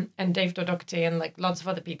Dave Doherty, and like lots of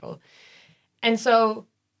other people. And so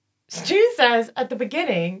Stu says at the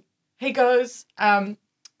beginning, he goes,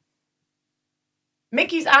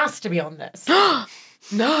 Mickey's asked to be on this.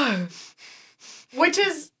 No. Which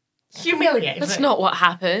is humiliating. That's not what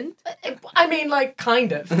happened. I mean, like,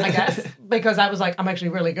 kind of, I guess. Because I was like, I'm actually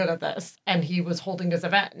really good at this. And he was holding this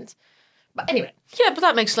event. But anyway. Yeah, but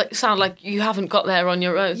that makes it sound like you haven't got there on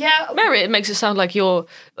your own. Yeah. Mary, it makes it sound like you're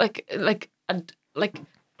like a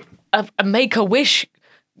Make-A-Wish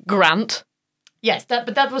grant. Yes,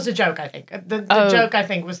 but that was a joke, I think. The joke, I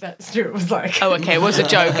think, was that Stuart was like... Oh, okay, it was a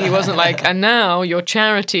joke. He wasn't like, and now your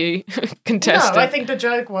charity contestant. No, I think the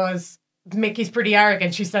joke was, Mickey's pretty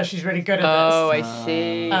arrogant. She says she's really good at Oh, this. I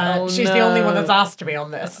see. She's the only one that's asked to be on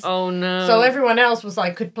this. Oh, no. So everyone else was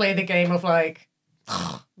like, could play the game of like,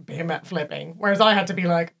 Behemoth flipping. Whereas I had to be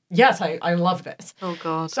like, yes, I love this. Oh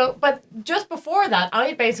God. So, but just before that,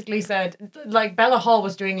 I basically said, like, Bella Hall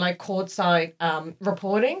was doing like courtside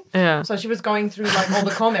reporting. Yeah. So she was going through like all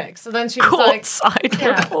the comics. So then she was like,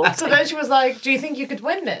 Courtside reporting. So then she was like, do you think you could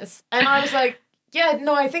win this? And I was like, yeah,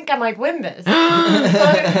 no, I think I might win this.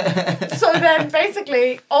 so then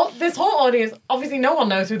basically, this whole audience, obviously no one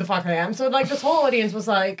knows who the fuck I am. So like this whole audience was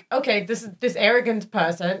like, okay, this is this arrogant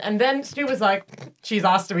person. And then Stu was like, she's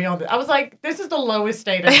asked to be on this. I was like, this is the lowest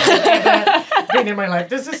state I've ever been in my life.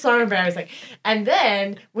 This is so embarrassing. And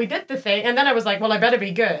then we did the thing. And then I was like, well, I better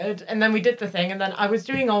be good. And then we did the thing. And then I was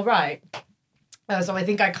doing all right. So I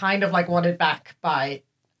think I kind of like won it back by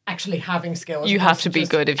actually having skills. You have to be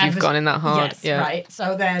good if you've gone in that hard. Yes, right.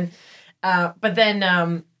 So then, but then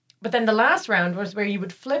the last round was where you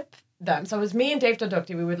would flip them. So it was me and Dave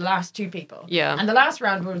Dodukti. We were the last two people. Yeah. And the last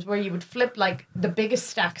round was where you would flip like the biggest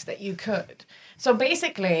stacks that you could. So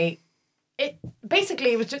basically, it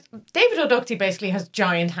was just David O'Ducty basically has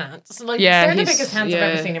giant hands. So like they're the biggest hands I've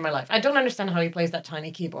ever seen in my life. I don't understand how he plays that tiny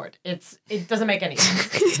keyboard. It doesn't make any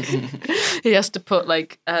sense. He has to put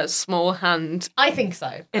like small hand I think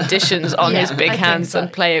so. additions on his big I think hands so.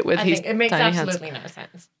 and play it with his it makes tiny absolutely hands. no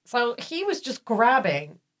sense. So he was just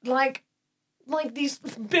grabbing like these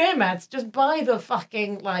beer mats just by the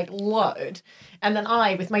fucking like load, and then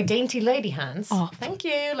I with my dainty lady hands. Oh, thank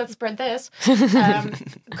you. Let's spread this.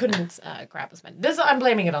 Couldn't grab as many. I'm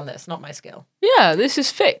blaming it on this, not my skill. Yeah, this is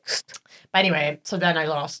fixed. But anyway, so then I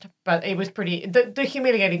lost. But it was pretty. The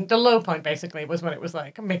humiliating. The low point basically was when it was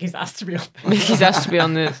like Mickey's asked to be on this. Mickey's asked to be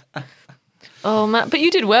on this. Oh man, but you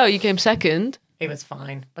did well. You came second. It was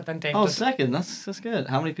fine, but then Dave. Second. That's good.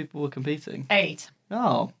 How many people were competing? 8.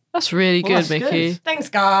 Oh. That's really good, That's Mickey. good. Thanks,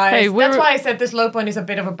 guys. Hey, That's why I said this low point is a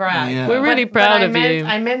bit of a brag. Yeah. We're really proud of you.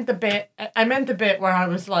 I meant the bit. I meant the bit where I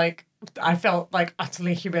was like, I felt like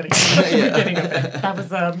utterly humiliated at the beginning of it. That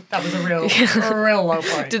was a real low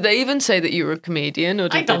point. Did they even say that you were a comedian, or I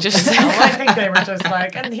did they don't just think so. I think they were just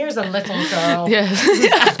like, and here's a little girl Yes.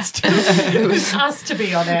 who's asked to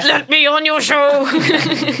be on it. Let me on your show.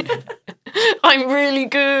 I'm really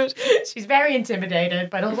good. She's very intimidated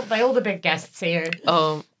by all the big guests here.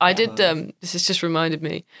 I did. This has just reminded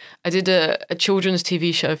me. I did a children's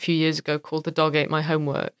TV show a few years ago called The Dog Ate My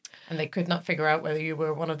Homework. And they could not figure out whether you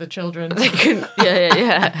were one of the children. They couldn't.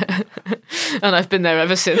 Yeah. And I've been there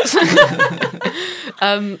ever since.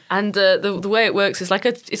 And the way it works is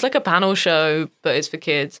it's like a panel show, but it's for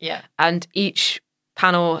kids. Yeah. And each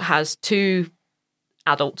panel has 2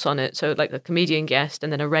 adults on it, so like a comedian guest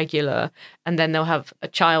and then a regular, and then they'll have a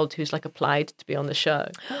child who's like applied to be on the show,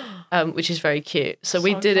 which is very cute. So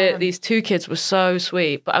we did it. These 2 kids were so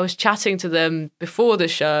sweet, but I was chatting to them before the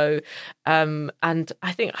show, and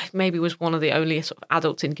I think I maybe was one of the only sort of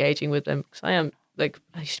adults engaging with them, because I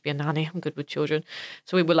used to be a nanny. I'm good with children.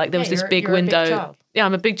 So we were like, there was this big window. Big child. Yeah,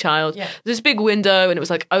 I'm a big child. Yeah. This big window, and it was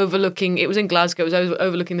like overlooking. It was in Glasgow. It was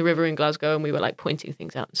overlooking the river in Glasgow, and we were like pointing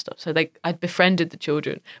things out and stuff. So I'd befriended the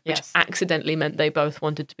children, which accidentally meant they both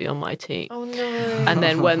wanted to be on my team. Oh no! And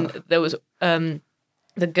then when there was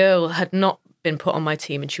the girl had not been put on my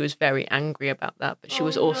team, and she was very angry about that, but she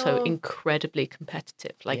was also incredibly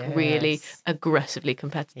competitive, really aggressively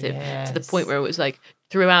competitive, to the point where it was like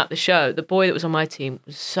throughout the show, the boy that was on my team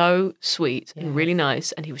was so sweet and really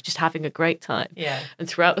nice, and he was just having a great time. Yeah. And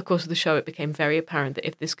throughout the course of the show, it became very apparent that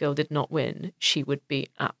if this girl did not win, she would be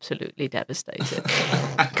absolutely devastated.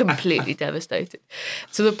 Completely devastated.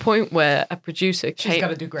 To the point where a producer came... She's got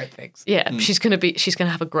to do great things. Yeah, she's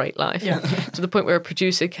gonna have a great life. Yeah. To the point where a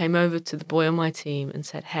producer came over to the boy on my team and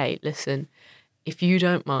said, "Hey, listen, if you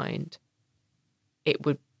don't mind, it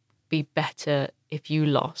would be better if you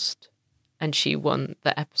lost and she won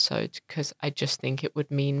the episode, because I just think it would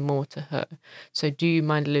mean more to her. So do you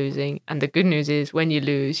mind losing? And the good news is when you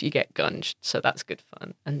lose, you get gunged. So that's good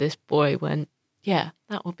fun." And this boy went, "Yeah,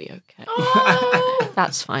 that will be okay. Oh,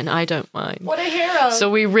 That's fine. I don't mind." what a hero! So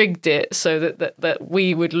we rigged it so that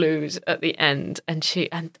we would lose at the end, and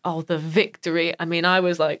the victory. I mean, I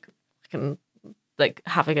was like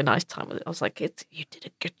having a nice time with it. I was like, "You did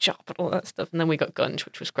a good job," and all that stuff. And then we got gunged,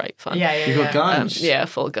 which was great fun. You got gunged? Yeah,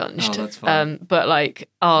 full gunged. Oh, that's fun. But like,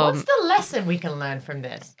 what's the lesson we can learn from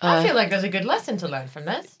this? I feel like there's a good lesson to learn from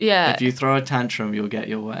this. yeah, If you throw a tantrum, you'll get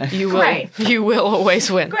your way. you will. Great. You will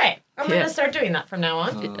always win. Great. I'm going to start doing that from now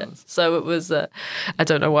on. So it was. I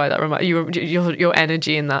don't know why that reminded you. Your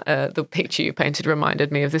energy in that the picture you painted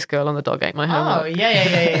reminded me of this girl on The Dog Ate My Homework. Oh,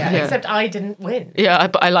 yeah. Except I didn't win. Yeah,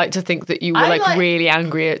 but I like to think that you were really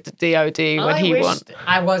angry at DOD when he won.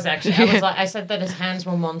 I was actually. I said that his hands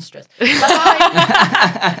were monstrous. But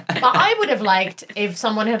I would have liked if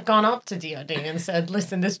someone had gone up to DOD and said,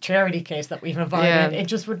 "Listen, this charity case that we've invited, it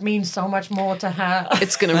just would mean so much more to her."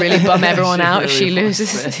 It's going to really bum everyone out if she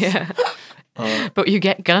loses. Yeah. But you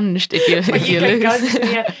get gunged if you lose.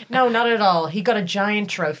 No, not at all. He got a giant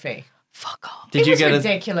trophy. Fuck off. It was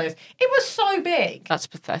ridiculous. It was so big. That's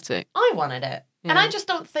pathetic. I wanted it. Yeah. And I just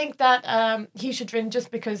don't think that he should win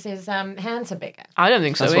just because his hands are bigger. I don't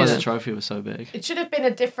think so That's either. why the trophy was so big. It should have been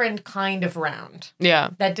a different kind of round. Yeah.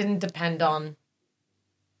 That didn't depend on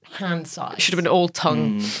hand size. It should have been all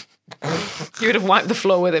tongue. You would have wiped the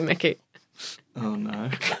floor with it, Mickey. Oh, no.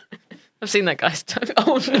 I've seen that guy's tongue.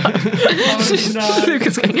 Oh, no.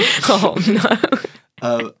 Lucas going, oh, no.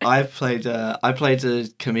 I played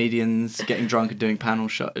comedians getting drunk and doing panel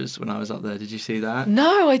shows when I was up there. Did you see that?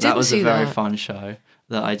 No, I didn't see that. That was a very fun show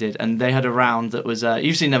that I did. And they had a round that was...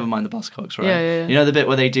 you've seen Nevermind the Buzzcocks, right? Yeah. You know the bit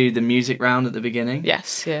where they do the music round at the beginning?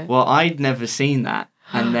 Yes, yeah. Well, I'd never seen that.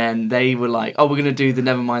 And then they were like, oh, we're going to do the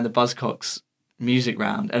Nevermind the Buzzcocks music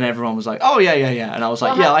round. And everyone was like, oh, yeah. And I was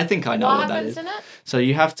like, I think I know what that is. In it? So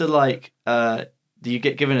you have to you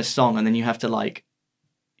get given a song and then you have to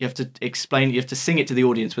you have to explain, you have to sing it to the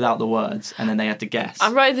audience without the words, and then they have to guess.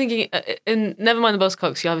 I'm right in thinking, in Nevermind the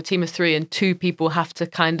Buzzcocks, you have a team of 3 and 2 people have to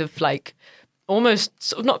kind of almost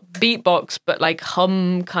sort of not beatbox, but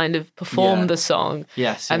hum, kind of perform the song.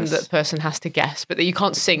 Yes. And the person has to guess, but you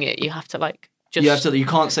can't sing it. You have to just... You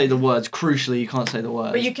can't say the words. Crucially, you can't say the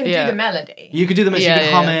words. But you can do the melody. You could do the melody. You could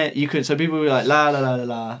hum it. You could. So people would be like la la la la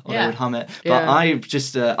la, or they would hum it. But I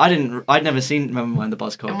just I'd never seen Nevermind the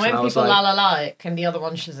Buzzcocks. And when people la la la it, can the other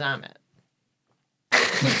one Shazam it?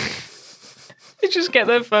 They just get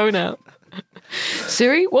their phone out.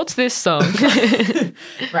 Siri, what's this song?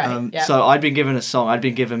 Right. So I'd been given a song. I'd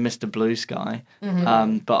been given Mr. Blue Sky.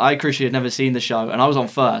 But I crucially had never seen the show, and I was on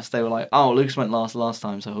first. They were like, "Oh, Lucas went last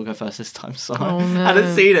time, so he'll go first this time." So I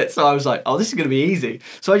hadn't seen it, so I was like, "Oh, this is going to be easy."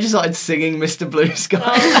 So I just started singing Mr. Blue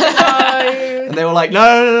Sky, and they were like,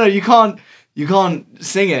 "No, you can't." You can't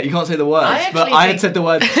sing it. You can't say the words. I had said the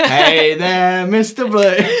words, "Hey there, Mr.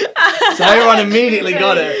 Blue." So everyone immediately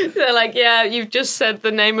got it. They're like, "Yeah, you've just said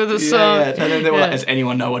the name of the song." Yeah. And then they were like, "Does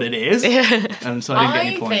anyone know what it is?" Yeah. And so I didn't get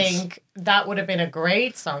any points. I think that would have been a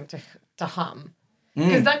great song to hum.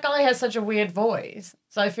 Because that guy has such a weird voice.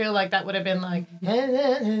 So I feel like that would have been like...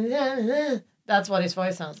 That's what his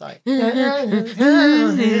voice sounds like. Oh,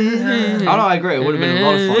 no, I agree. It would have been a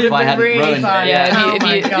lot of fun if I hadn't ruined it. Yeah, God.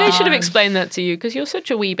 They should have explained that to you because you're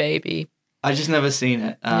such a wee baby. I just never seen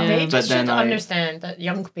it. They just should understand that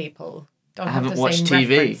young people don't have haven't the watched same TV.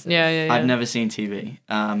 references. Yeah. I've never seen TV.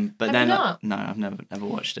 But Have then you not? no, I've never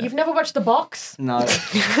watched it. You've never watched The Box? No.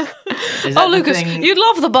 Oh, Lucas, you'd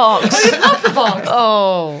love The Box. You'd love The Box.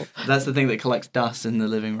 Oh, That's the thing that collects dust in the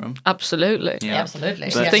living room. absolutely. Yeah. Absolutely.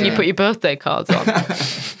 It's the thing you put your birthday cards on.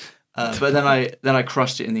 But then I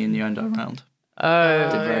crushed it in the innuendo round. Oh,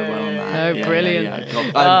 Did very well on that. Oh, brilliant.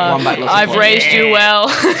 Yeah. I won back lots of I've points. raised you well.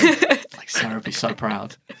 Like Sarah would be so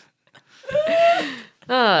proud.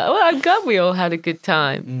 Well, I'm glad we all had a good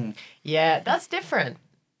time. Yeah, that's different.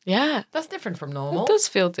 Yeah, That's different from normal. it does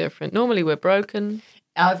feel different. Normally we're broken.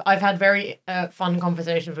 I've had very fun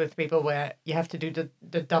conversations with people where you have to do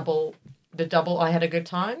the double I had a good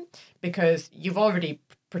time because you've already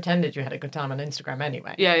pretended you had a good time on Instagram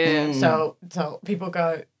anyway. Yeah. So people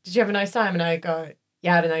go, "Did you have a nice time?" And I go,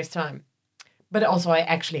 "Yeah, I had a nice time." But also I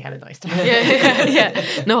actually had a nice time. Yeah.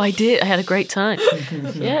 No, I did. I had a great time.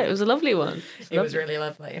 Yeah, it was a lovely one. It was really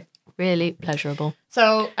lovely. Really pleasurable.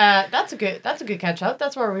 So that's a good catch up.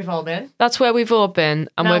 That's where we've all been. That's where we've all been,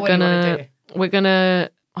 and Now we're what do you wanna gonna.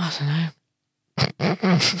 I don't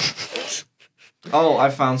know. Oh, I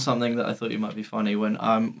found something that I thought you might be funny. When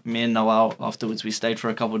me and Noel afterwards, we stayed for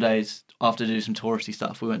a couple of days after doing some touristy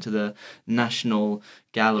stuff. We went to the National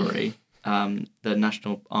Gallery, the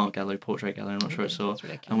National Art Gallery, Portrait Gallery. I'm not sure it's all.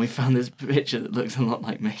 And we found this picture that looks a lot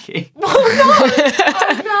like Mickey.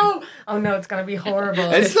 Oh no, it's gonna be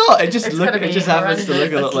horrible. It's not. It just It's happens to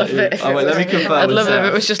look a lot like you. Oh wait, let me confirm. I'd with love it if Sarah.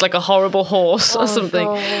 it was just like a horrible horse or something.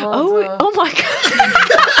 God. Oh my god!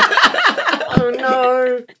 Oh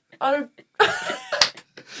no. Oh.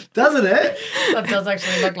 Doesn't it? That does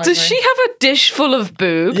actually look like Does me. she have a dish full of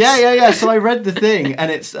boobs? Yeah. So I read the thing,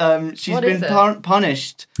 and it's she's What been is it?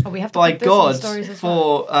 punished Oh, we have to by put this in the God stories as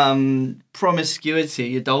for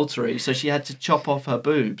promiscuity, adultery. So she had to chop off her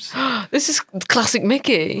boobs. This is classic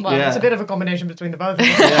Mickey. Well, Yeah. it's a bit of a combination between the both of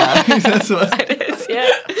us. Yeah, that's what. It is, yeah.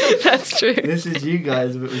 That's true. This is you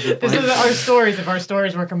guys. If it was a This is our stories if our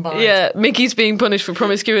stories were combined. Yeah, Mickey's being punished for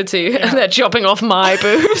promiscuity and they're chopping off my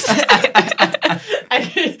boobs.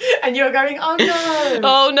 And you're going, oh no.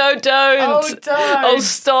 Oh no, don't. Oh, don't. Oh,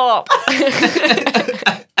 stop.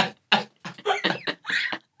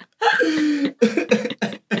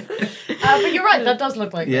 But you're right, that does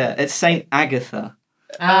look like Yeah, it's Saint Agatha.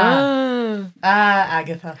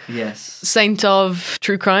 Agatha. Yes, Saint of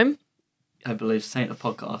true crime. I believe Saint of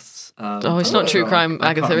podcasts. Oh, it's not true crime,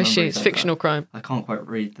 Agatha, is she? It's fictional crime. I can't quite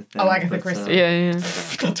read the thing. Oh, Agatha but, Christie. Yeah.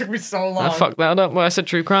 That took me so long. I fucked that up. Well, I said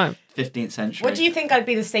true crime. 15th century. What do you think I'd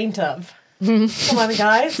be the saint of? Come on,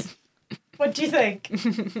 guys. What do you think?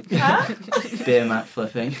 Huh? Beer mat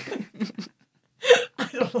flipping.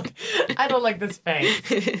 I don't like this face.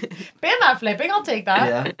 Beer mat flipping, I'll take that.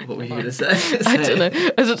 Yeah, what were you going to say? I don't know.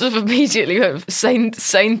 I sort of immediately went,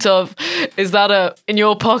 Saint of, is that a in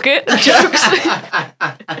your pocket jokes?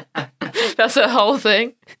 That's a whole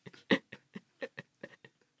thing.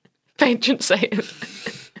 Patron saint.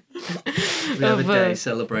 We have a of, day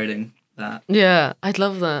celebrating that. Yeah, I'd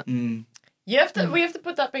love that. You have to. We have to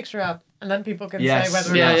put that picture up, and then people can Yes, say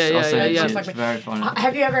whether or Yeah, not. yeah, I'll send it yeah. to It's you. like It's me. very funny.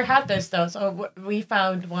 Have you ever had this though? So we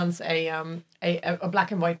found once a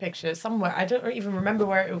black and white picture somewhere. I don't even remember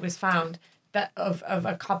where it was found. That of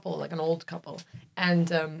a couple, like an old couple,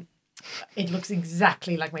 and it looks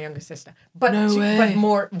exactly like my younger sister, but No way.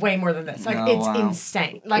 but way more than this. Like Oh, it's wow.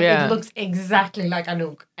 insane. Like Yeah. it looks exactly like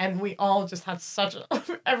Anouk, and we all just had such a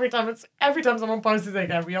every time someone posts it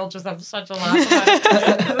again, we all just have such a laugh. About it.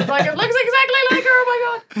 'Cause it's like it looks exactly like her.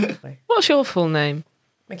 Oh my god! What's your full name?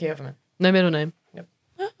 Mickey Overman. No middle name.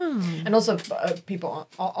 And also, people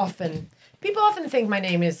often think my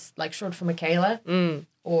name is like short for Michaela,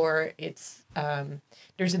 or it's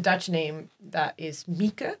there's a Dutch name that is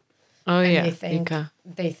Mieke. Oh, And yeah.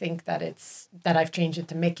 they think that it's that I've changed it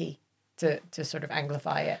to Mickey to sort of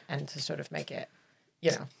anglify it and to sort of make it,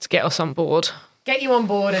 To get us on board. get you on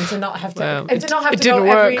board and to not have to Well, and to not have it to go didn't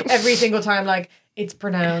work. every single time like it's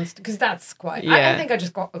pronounced, because that's quite. I Yeah. think I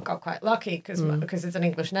just got quite lucky because it's an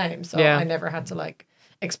English name, so Yeah. I never had to like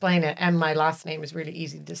explain it, and my last name is really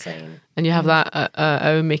easy to say. And you have that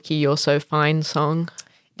Oh Mickey, You're So Fine song.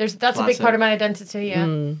 That's a big Classic. part of my identity,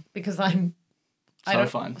 yeah, because So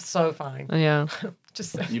fine. so fine. Yeah.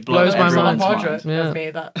 Just You blow Blows my everyone's mind. portrait mind. Yeah. of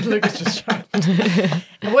me that Lucas just showed.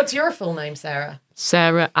 And what's your full name, Sarah?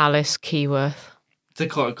 Sarah Alice Keyworth. It's a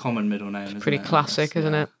quite a common middle name, isn't Pretty it? classic,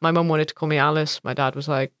 isn't Yeah. it? My mum wanted to call me Alice. My dad was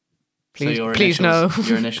like, please, so your please no. initials,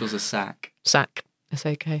 Your initials are SAC. Sack.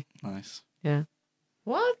 S-A-K. Nice. Yeah.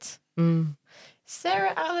 What? Mm.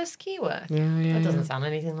 Sarah Alice Keyworth. Yeah. That doesn't sound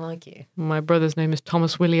anything like you. My brother's name is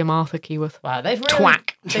Thomas William Arthur Keyworth. Wow, they've really,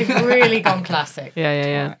 Twack. They've really gone classic.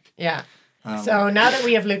 Yeah. Yeah. So now that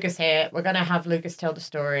we have Lucas here, we're gonna have Lucas tell the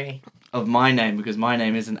story. Of my name, because my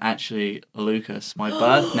name isn't actually Lucas. My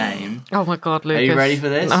birth name. Oh my God, Lucas. Are you ready for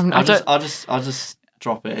this? I I'll just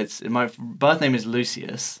drop it. It's my birth name is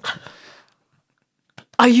Lucius.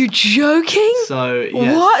 Are you joking? So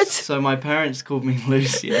yes. What? So my parents called me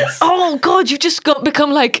Lucius. Oh God, you've just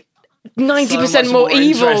become like 90% So much more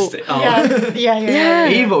evil. interesting. Oh. Yeah.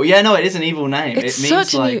 Evil. Yeah, no, it is an evil name. It's it means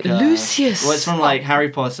such a like new- Lucius. Well, it's from like Harry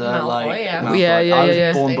Potter. Malfoy, like yeah. Malfoy. Yeah, I was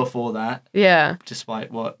yeah. born before that, Yeah.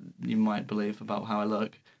 despite what you might believe about how I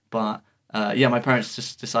look. But yeah, my parents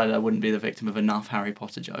just decided I wouldn't be the victim of enough Harry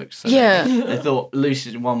Potter jokes. So Yeah. they thought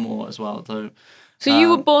Lucius one more as well. So So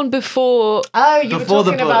you were born before. Oh, you were before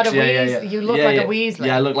the talking about books, a yeah. Weasley. You look Yeah, like yeah. a Weasley.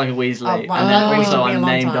 Yeah, I look like a Weasley. Oh, wow, And that then really also took me a I'm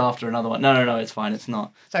long named time. after another one. No, it's fine. It's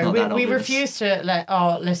not. So not that we obvious. refuse to let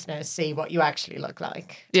our listeners see what you actually look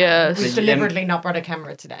like. Yes. We've deliberately not brought a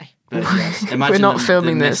camera today. But yes, imagine not the,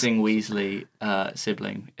 filming the this. missing Weasley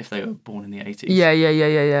sibling if they were born in the 80s.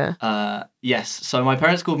 Yeah. Yes. So my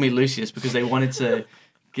parents called me Lucius because they wanted to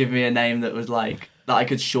give me a name that was like that I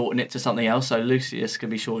could shorten it to something else. So Lucius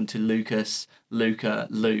could be shortened to Lucas, Luca,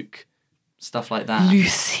 Luke, stuff like that.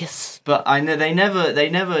 Lucius. But I know they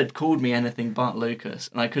never called me anything but Lucas,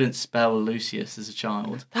 and I couldn't spell Lucius as a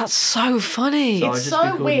child. That's so funny. So I It's just be so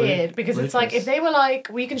called weird because it's like Lucas. if they were like,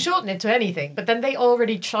 we can shorten it to anything, but then they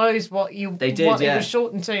already chose what They did, what it yeah. was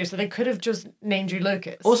shortened to, so they could have just named you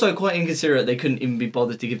Lucas. Also, quite inconsiderate. They couldn't even be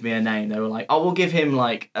bothered to give me a name. They were like, "Oh, we'll give him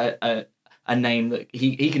like a name that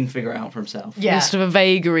he can figure out for himself. Yeah. Sort of a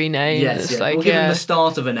vagary name. Yes, It's yeah. like, We'll give him the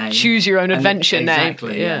start of a name. Choose your own And adventure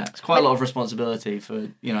exactly, name. yeah. It's quite a lot of responsibility for,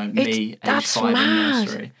 me, age that's 5 in mad.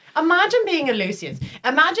 nursery. Imagine being a Lucius.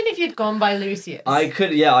 Imagine if you'd gone by Lucius.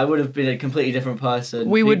 I would have been a completely different person.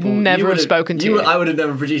 We would never you have spoken to you. I would have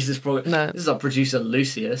never produced this program. No. This is our producer,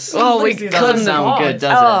 Lucius. Oh, we Lucius couldn't. Doesn't sound good,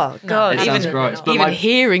 does Oh, it? God. It sounds even gross. But even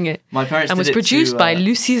hearing it. my parents And did was it produced to, by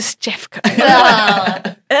Lucius Jeffco.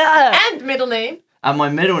 And middle name. And my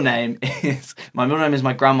middle name is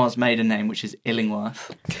my grandma's maiden name, which is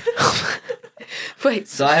Illingworth. Wait,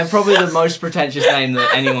 So I have probably the most pretentious name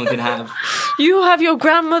that anyone can have. you have your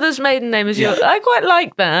grandmother's maiden name as your... Yeah. I quite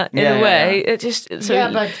like that, in Yeah, a way. yeah. It just... So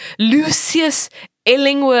Yeah, but- Lucius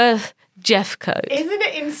Illingworth Jeffcoat. Isn't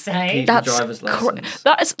it insane? Keep That's the driver's license.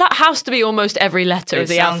 that has to be almost every letter It of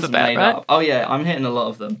the sounds alphabet, made right? up. Oh yeah, I'm hitting a lot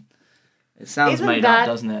of them. It sounds Isn't made that up,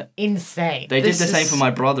 doesn't it? insane? They did This the same is- for my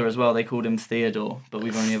brother as well. They called him Theodore, but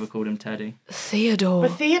we've only ever called him Teddy. Theodore.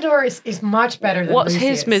 But Theodore is much better than What's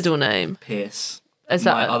Lucius. his middle name? Pierce. Is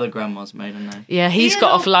my that... other grandma's maiden name. Yeah, he's got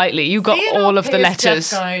Theodore- off lightly. You got Theodore all of the Pierce letters.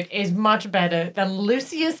 Jeffcoat is much better than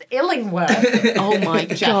Lucius Illingworth. Oh my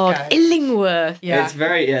Jeffcoat. God. Illingworth. Yeah,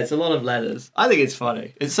 It's a lot of letters. I think it's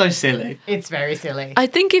funny. It's so silly. it's very silly. I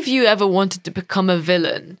think if you ever wanted to become a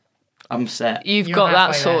villain, I'm set. you've You're got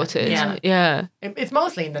that halfway there. sorted. Yeah. Yeah. It's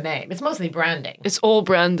mostly in the name. It's mostly branding. It's all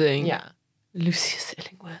branding. Yeah, Lucius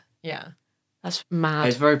Illingworth. yeah. That's mad.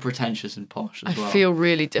 It's very pretentious and posh as I well. feel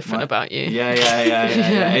really different My- about you.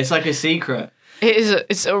 Yeah. It's like a secret. It is.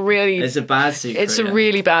 It's a really. It's a bad secret. It's a yeah.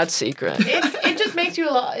 really bad secret. It just makes you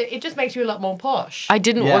a lot. It just makes you a lot more posh. I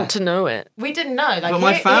didn't Yeah. want to know it. We didn't know. Like, But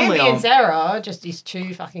my family me and aren't- Sarah are just these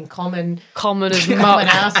two fucking common Common as common muck.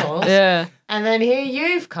 assholes. Yeah. And then here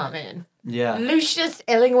you've come in. Yeah. Lucius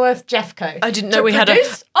Illingworth Jeffcoat. I didn't know to we had a-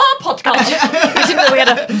 produce our podcast. I didn't know we had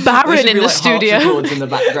a There Baron should in be, the like, studio. harpsichords in the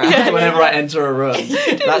background whenever I enter a room.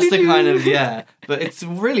 That's the kind of But it's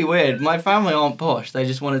really weird. My family aren't posh. They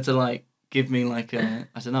just wanted to like give me like a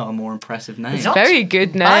a more impressive name. Not Very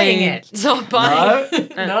good name. buying it. Not buying.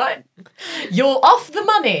 No. No, you're off the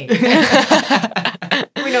money.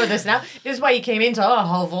 We know this now. This is why you came into our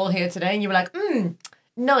hovel here today, and you were like,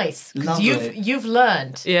 nice, because Lovely. you've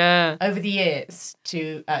learned Yeah. over the years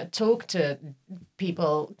to talk to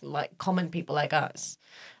people like common people like us,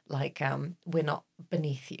 like we're not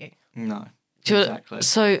beneath you. No. Do you- Exactly.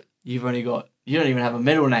 So You don't even have a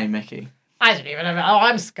middle name, Mickey. I don't even know. Oh,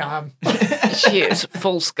 I'm scum. she is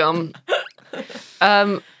full scum.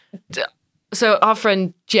 So our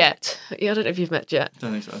friend Jet. I don't know if you've met Jet.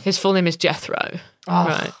 Don't think so. His full name is Jethro. Oh,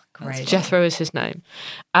 Right. great. Jethro is his name.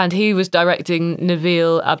 And he was directing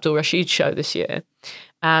Nabil Abdul Rashid's show this year.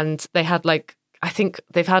 And they had I think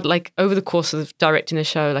they've had over the course of directing the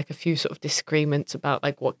show, a few sort of disagreements about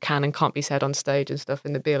what can and can't be said on stage and stuff.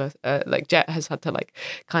 And Nabil, Jet has had to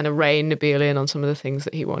kind of rein Nabil in on some of the things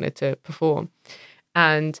that he wanted to perform.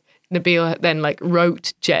 And Nabil then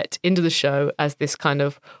wrote Jet into the show as this kind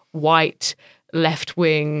of white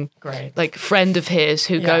left-wing Great. friend of his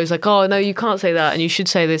who goes oh no, you can't say that and you should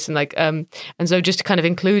say this and so just kind of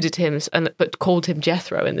included him but called him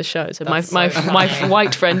Jethro in the show. So my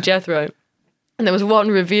white friend Jethro. And there was one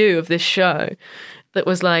review of this show that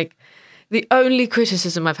was the only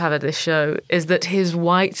criticism I've had of this show is that his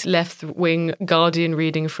white left-wing Guardian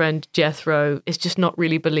reading friend Jethro is just not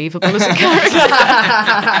really believable as a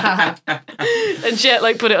character. And Jet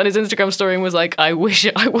put it on his Instagram story and was I wish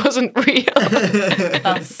I wasn't real.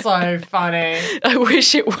 That's so funny. I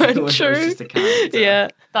wish it weren't It was true. just a character. Yeah.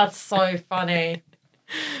 That's so funny.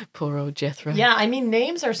 Poor old Jethro. Yeah, I mean,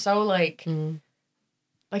 names are so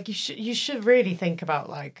you should really think about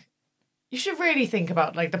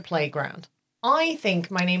the playground. I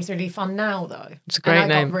think my name's really fun now though. It's a great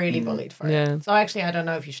and I name. got really bullied for Yeah. it. So actually, I don't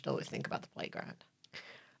know if you should always think about the playground.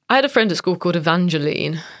 I had a friend at school called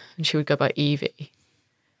Evangeline and she would go by Evie.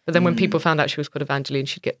 But then when people found out she was called Evangeline,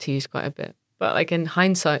 she'd get teased quite a bit. But in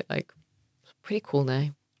hindsight, it's a pretty cool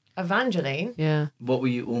name. Evangeline. Yeah. What were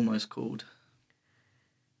you almost called?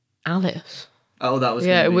 Alice. Oh, that was.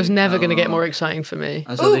 Yeah, gonna it was be- never going to get oh. more exciting for me.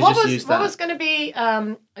 And so Ooh, they what just was used what that. was going to be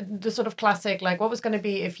the sort of classic? What was going to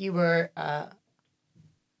be if you were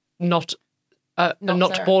Not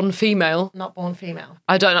Not Sarah. born female. not born female?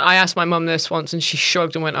 I don't know. I asked my mum this once and she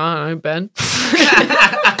shrugged and went, I don't know, Ben.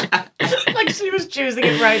 Like she was choosing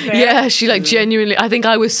it right there. Yeah, she genuinely, I think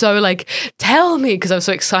I was so tell me, because I was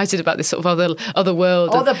so excited about this sort of other world.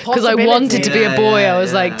 All the because I wanted to be a possibilities. boy. Yeah, I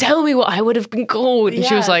was yeah. tell me what I would have been called. And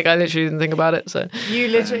she was Yes. like, I literally didn't think about it. So You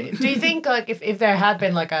literally. Do you think if there had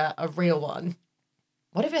been a real one,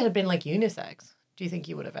 what if it had been unisex? Do you think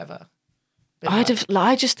you would have ever?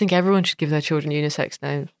 I just think everyone should give their children unisex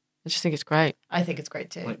names. I just think it's great. I think it's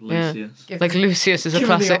great too. Like Lucius. Like Lucius is a give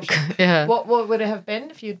them the classic. option. Yeah. What would it have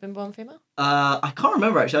been if you'd been born female? I can't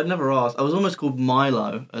remember actually. I'd never asked. I was almost called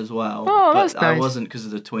Milo as well. Oh, but that's I nice. wasn't because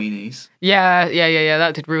of the tweenies. Yeah.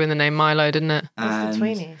 That did ruin the name Milo, didn't it? What's And the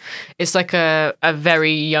tweenie? It's like a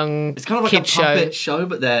very young It's kind of like kid a show. puppet show,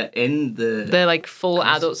 but they're in the. They're like full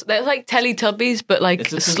adults. They're like Teletubbies, but like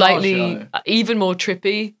It's a bizarre slightly show. Even more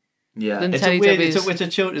trippy. Yeah, than it's a weird.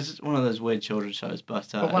 Teletubbies. It's one of those weird children's shows, but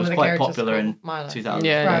it one of was the quite characters popular in called Milo. 2000.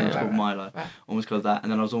 Yeah, it yeah, was yeah. called Milo. Right. Almost called that,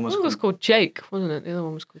 and then I was almost One was called Jake, wasn't it? The other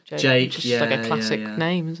one was called Jake. Jake, Just like yeah, a classic yeah.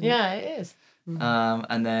 name, isn't it? Yeah, it is.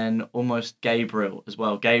 and then almost Gabriel as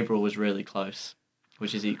well. Gabriel was really close,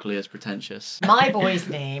 which is equally as pretentious. My boy's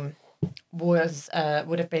name was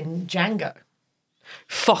would have been Django.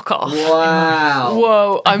 Fuck off. Wow.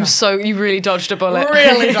 Whoa, you really dodged a bullet.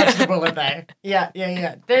 Really dodged the bullet there. Yeah.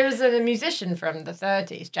 There's a musician from the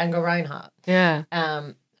 30s, Django Reinhardt, Yeah.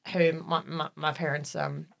 who my parents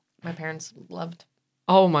loved.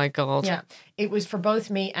 Oh my God. Yeah, it was for both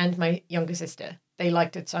me and my younger sister. They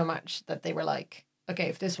liked it so much that they were like, okay,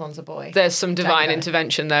 if this one's a boy, There's some divine Django.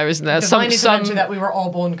 intervention there, isn't there? divine intervention that we were all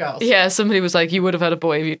born girls. Yeah, somebody was like, you would have had a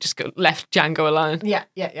boy if you just left Django alone. Yeah.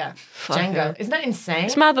 Django. hell. Isn't that insane?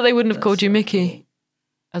 It's mad that they wouldn't have That's called you so Mickey cool.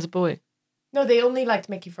 as a boy, No, they only liked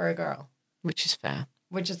Mickey for a girl, which is fair.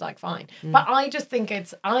 which is like fine. But I think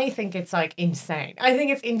it's like insane. I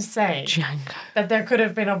think it's insane Django. that there could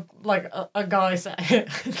have been a guy saying,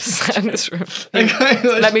 Sat in this room.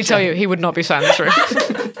 Let me tell you, he would not be sat in this room.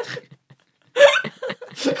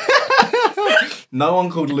 No one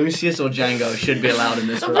called Lucius or Django should be allowed in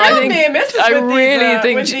this room. I think- near misses I with really these,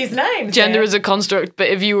 think with these names. Gender yeah. is a construct, but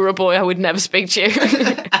if you were a boy, I would never speak to you.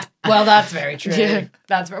 Well, that's very true. Yeah.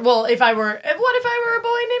 That's well. What if I were a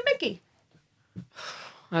boy named Mickey?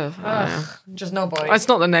 I don't know. Just no boys. It's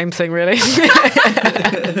not the name thing, really.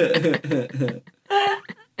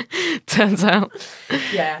 Turns out.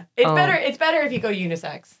 Yeah, it's Oh. better. It's better if you go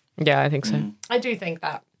unisex. Yeah, I think so. I do think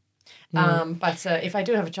that. But if I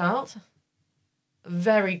do have a child,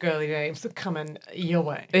 very girly names coming your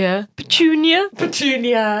way. Yeah. Petunia.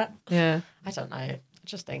 Petunia. Yeah. I don't know. I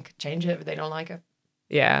just think change it if they don't like it.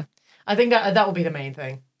 Yeah. I think that will be the main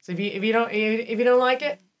thing. So if you don't like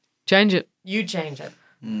it, Change it. you change it.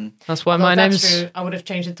 That's why Although my if that's name's. true, I would have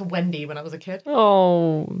changed it to Wendy when I was a kid.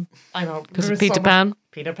 Oh. I know. Because there of was so Peter much- Pan.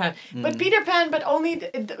 Peter Pan. But Peter Pan, but only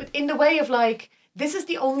in the way of like, this is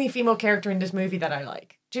the only female character in this movie that I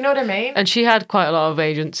like. Do you know what I mean? And she had quite a lot of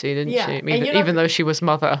agency, didn't Yeah, she? and Even, you know- even though she was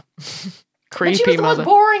mother. But she Creepy was the mother. most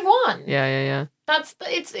boring one. Yeah.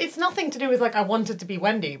 It's nothing to do with like I wanted to be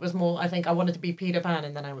Wendy. It was more I think I wanted to be Peter Pan,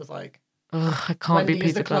 and then I was like, Ugh, I can't Wendy be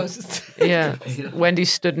is the Peter Pan. closest. Yeah. Wendy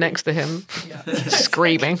stood next to him,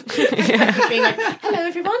 screaming. Being like, hello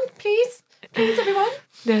everyone, please everyone,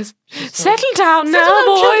 Yes. Settle down now, down,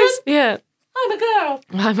 boys. children. Yeah. I'm a girl.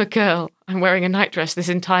 I'm a girl. I'm wearing a nightdress this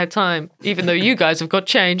entire time, even though you guys have got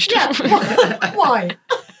changed. Yeah, why?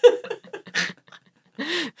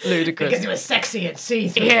 Ludicrous. Because it was sexy and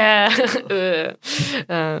see-through. Yeah.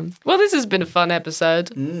 Well, this has been a fun episode.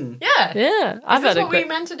 Yeah. Yeah. Is I've this had a what we great.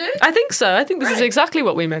 meant to do? I think so. I think this is Right. exactly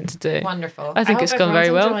what we meant to do. Wonderful. I think hope it's gone very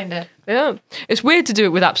everyone's well. enjoyed it. Yeah. It's weird to do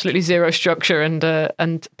it with absolutely zero structure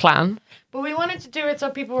and plan. But we wanted to do it so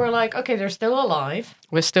people were like, okay, they're still alive.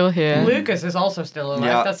 We're still here. Lucas is also still alive.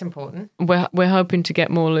 Yeah. That's important. We're hoping to get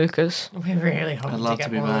more Lucas. We really hope I'd to love get to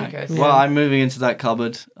be more back. Lucas. Well, I'm moving into that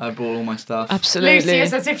cupboard. I brought all my stuff. Absolutely.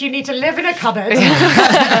 Lucius, as if you need to live in a cupboard.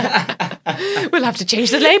 We'll have to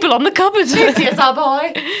change the label on the cupboard. Lucius, our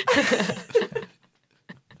boy.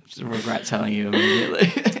 Just regret telling you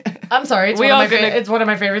immediately. I'm sorry. It's one of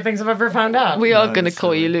my favorite things I've ever found out. We are No, going to it's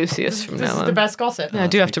call you Lucius from this now is on. the best gossip. Yeah, I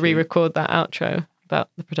do have to thank you. re-record that outro about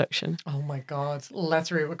the production. Oh my god.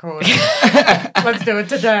 Let's re-record. Let's do it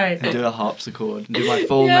today. Do a harpsichord. Do my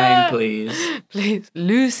full Yeah. name, please. Please,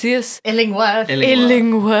 Lucius Illingworth.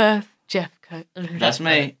 Illingworth Jeffcoat. That's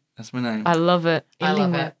me. That's my name. I love it. I love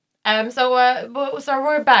Illingworth. it. So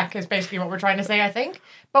we're back is basically what we're trying to say, I think.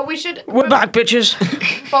 But we should. We're back, bitches.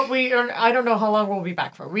 But I don't know how long we'll be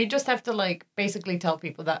back for. We just have to like basically tell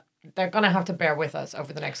people that they're gonna have to bear with us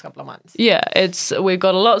over the next couple of months. Yeah, we've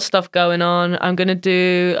got a lot of stuff going on. I'm going to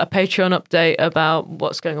do a Patreon update about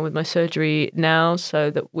what's going on with my surgery now, so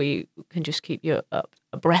that we can just keep you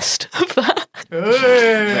abreast of that.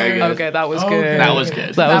 Very good. Okay, that was Okay. good. That was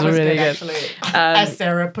good. That was really good. Actually. As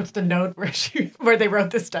Sarah puts the note where they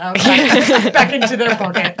wrote this down back into their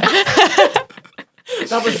pocket.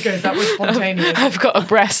 That was good. That was spontaneous. I've got a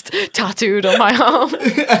breast tattooed on my arm.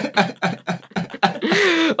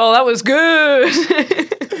 Oh, that was good.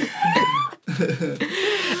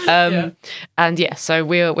 And yeah, so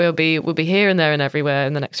we'll be here and there and everywhere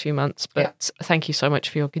in the next few months. But thank you so much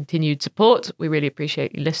for your continued support. We really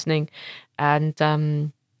appreciate you listening.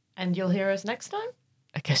 And you'll hear us next time?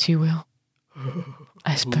 I guess you will.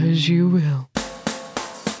 I suppose you will.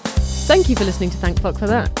 Thank you for listening to Thank Fuck for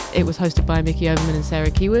That. It was hosted by Mickey Overman and Sarah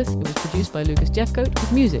Keyworth. It was produced by Lucas Jeffcoat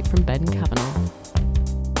with music from Ben Kavanagh.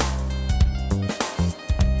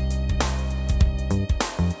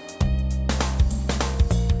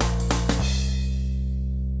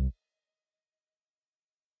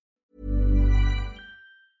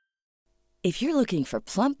 If you're looking for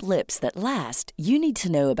plump lips that last, you need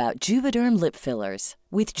to know about Juvederm lip fillers.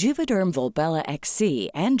 With Juvederm Volbella XC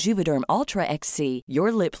and Juvederm Ultra XC,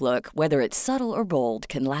 your lip look, whether it's subtle or bold,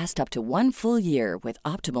 can last up to 1 full year with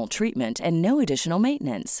optimal treatment and no additional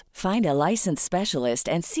maintenance. Find a licensed specialist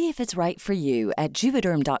and see if it's right for you at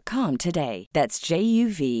Juvederm.com today. That's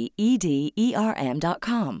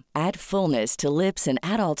JUVEDERM.com. Add fullness to lips in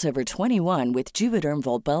adults over 21 with Juvederm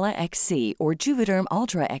Volbella XC or Juvederm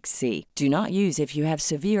Ultra XC. Do not use if you have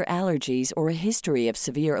severe allergies or a history of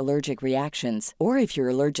severe allergic reactions, or if you're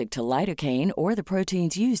allergic to lidocaine or the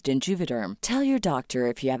proteins used in Juvederm. Tell your doctor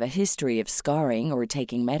if you have a history of scarring or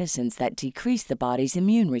taking medicines that decrease the body's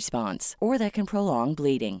immune response or that can prolong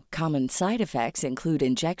bleeding. Common side effects include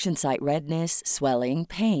injection site redness, swelling,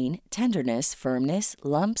 pain, tenderness, firmness,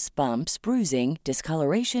 lumps, bumps, bruising,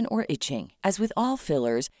 discoloration, or itching. As with all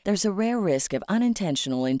fillers, there's a rare risk of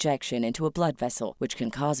unintentional injection into a blood vessel, which can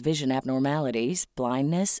cause vision abnormalities,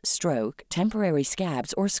 blindness, stroke, temporary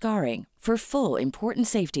scabs, or scarring. For full, important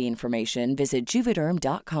safety information, visit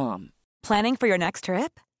Juvederm.com. Planning for your next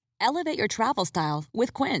trip? Elevate your travel style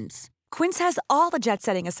with Quince. Quince has all the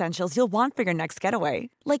jet-setting essentials you'll want for your next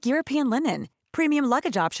getaway, like European linen, premium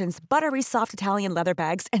luggage options, buttery soft Italian leather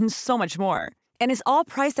bags, and so much more. And is all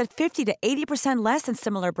priced at 50 to 80% less than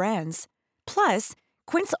similar brands. Plus,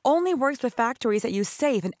 Quince only works with factories that use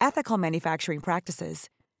safe and ethical manufacturing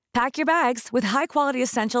practices. Pack your bags with high-quality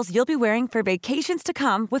essentials you'll be wearing for vacations to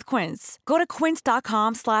come with Quince. Go to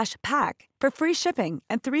quince.com/pack for free shipping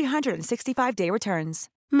and 365-day returns.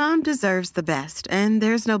 Mom deserves the best, and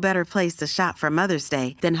there's no better place to shop for Mother's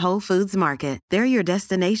Day than Whole Foods Market. They're your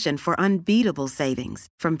destination for unbeatable savings,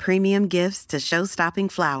 from premium gifts to show-stopping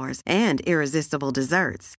flowers and irresistible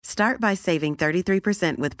desserts. Start by saving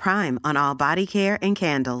 33% with Prime on all body care and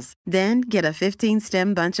candles. Then get a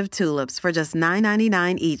 15-stem bunch of tulips for just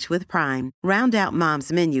 $9.99 each with Prime. Round out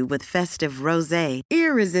Mom's menu with festive rosé,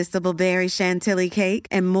 irresistible berry chantilly cake,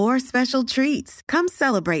 and more special treats. Come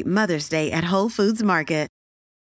celebrate Mother's Day at Whole Foods Market.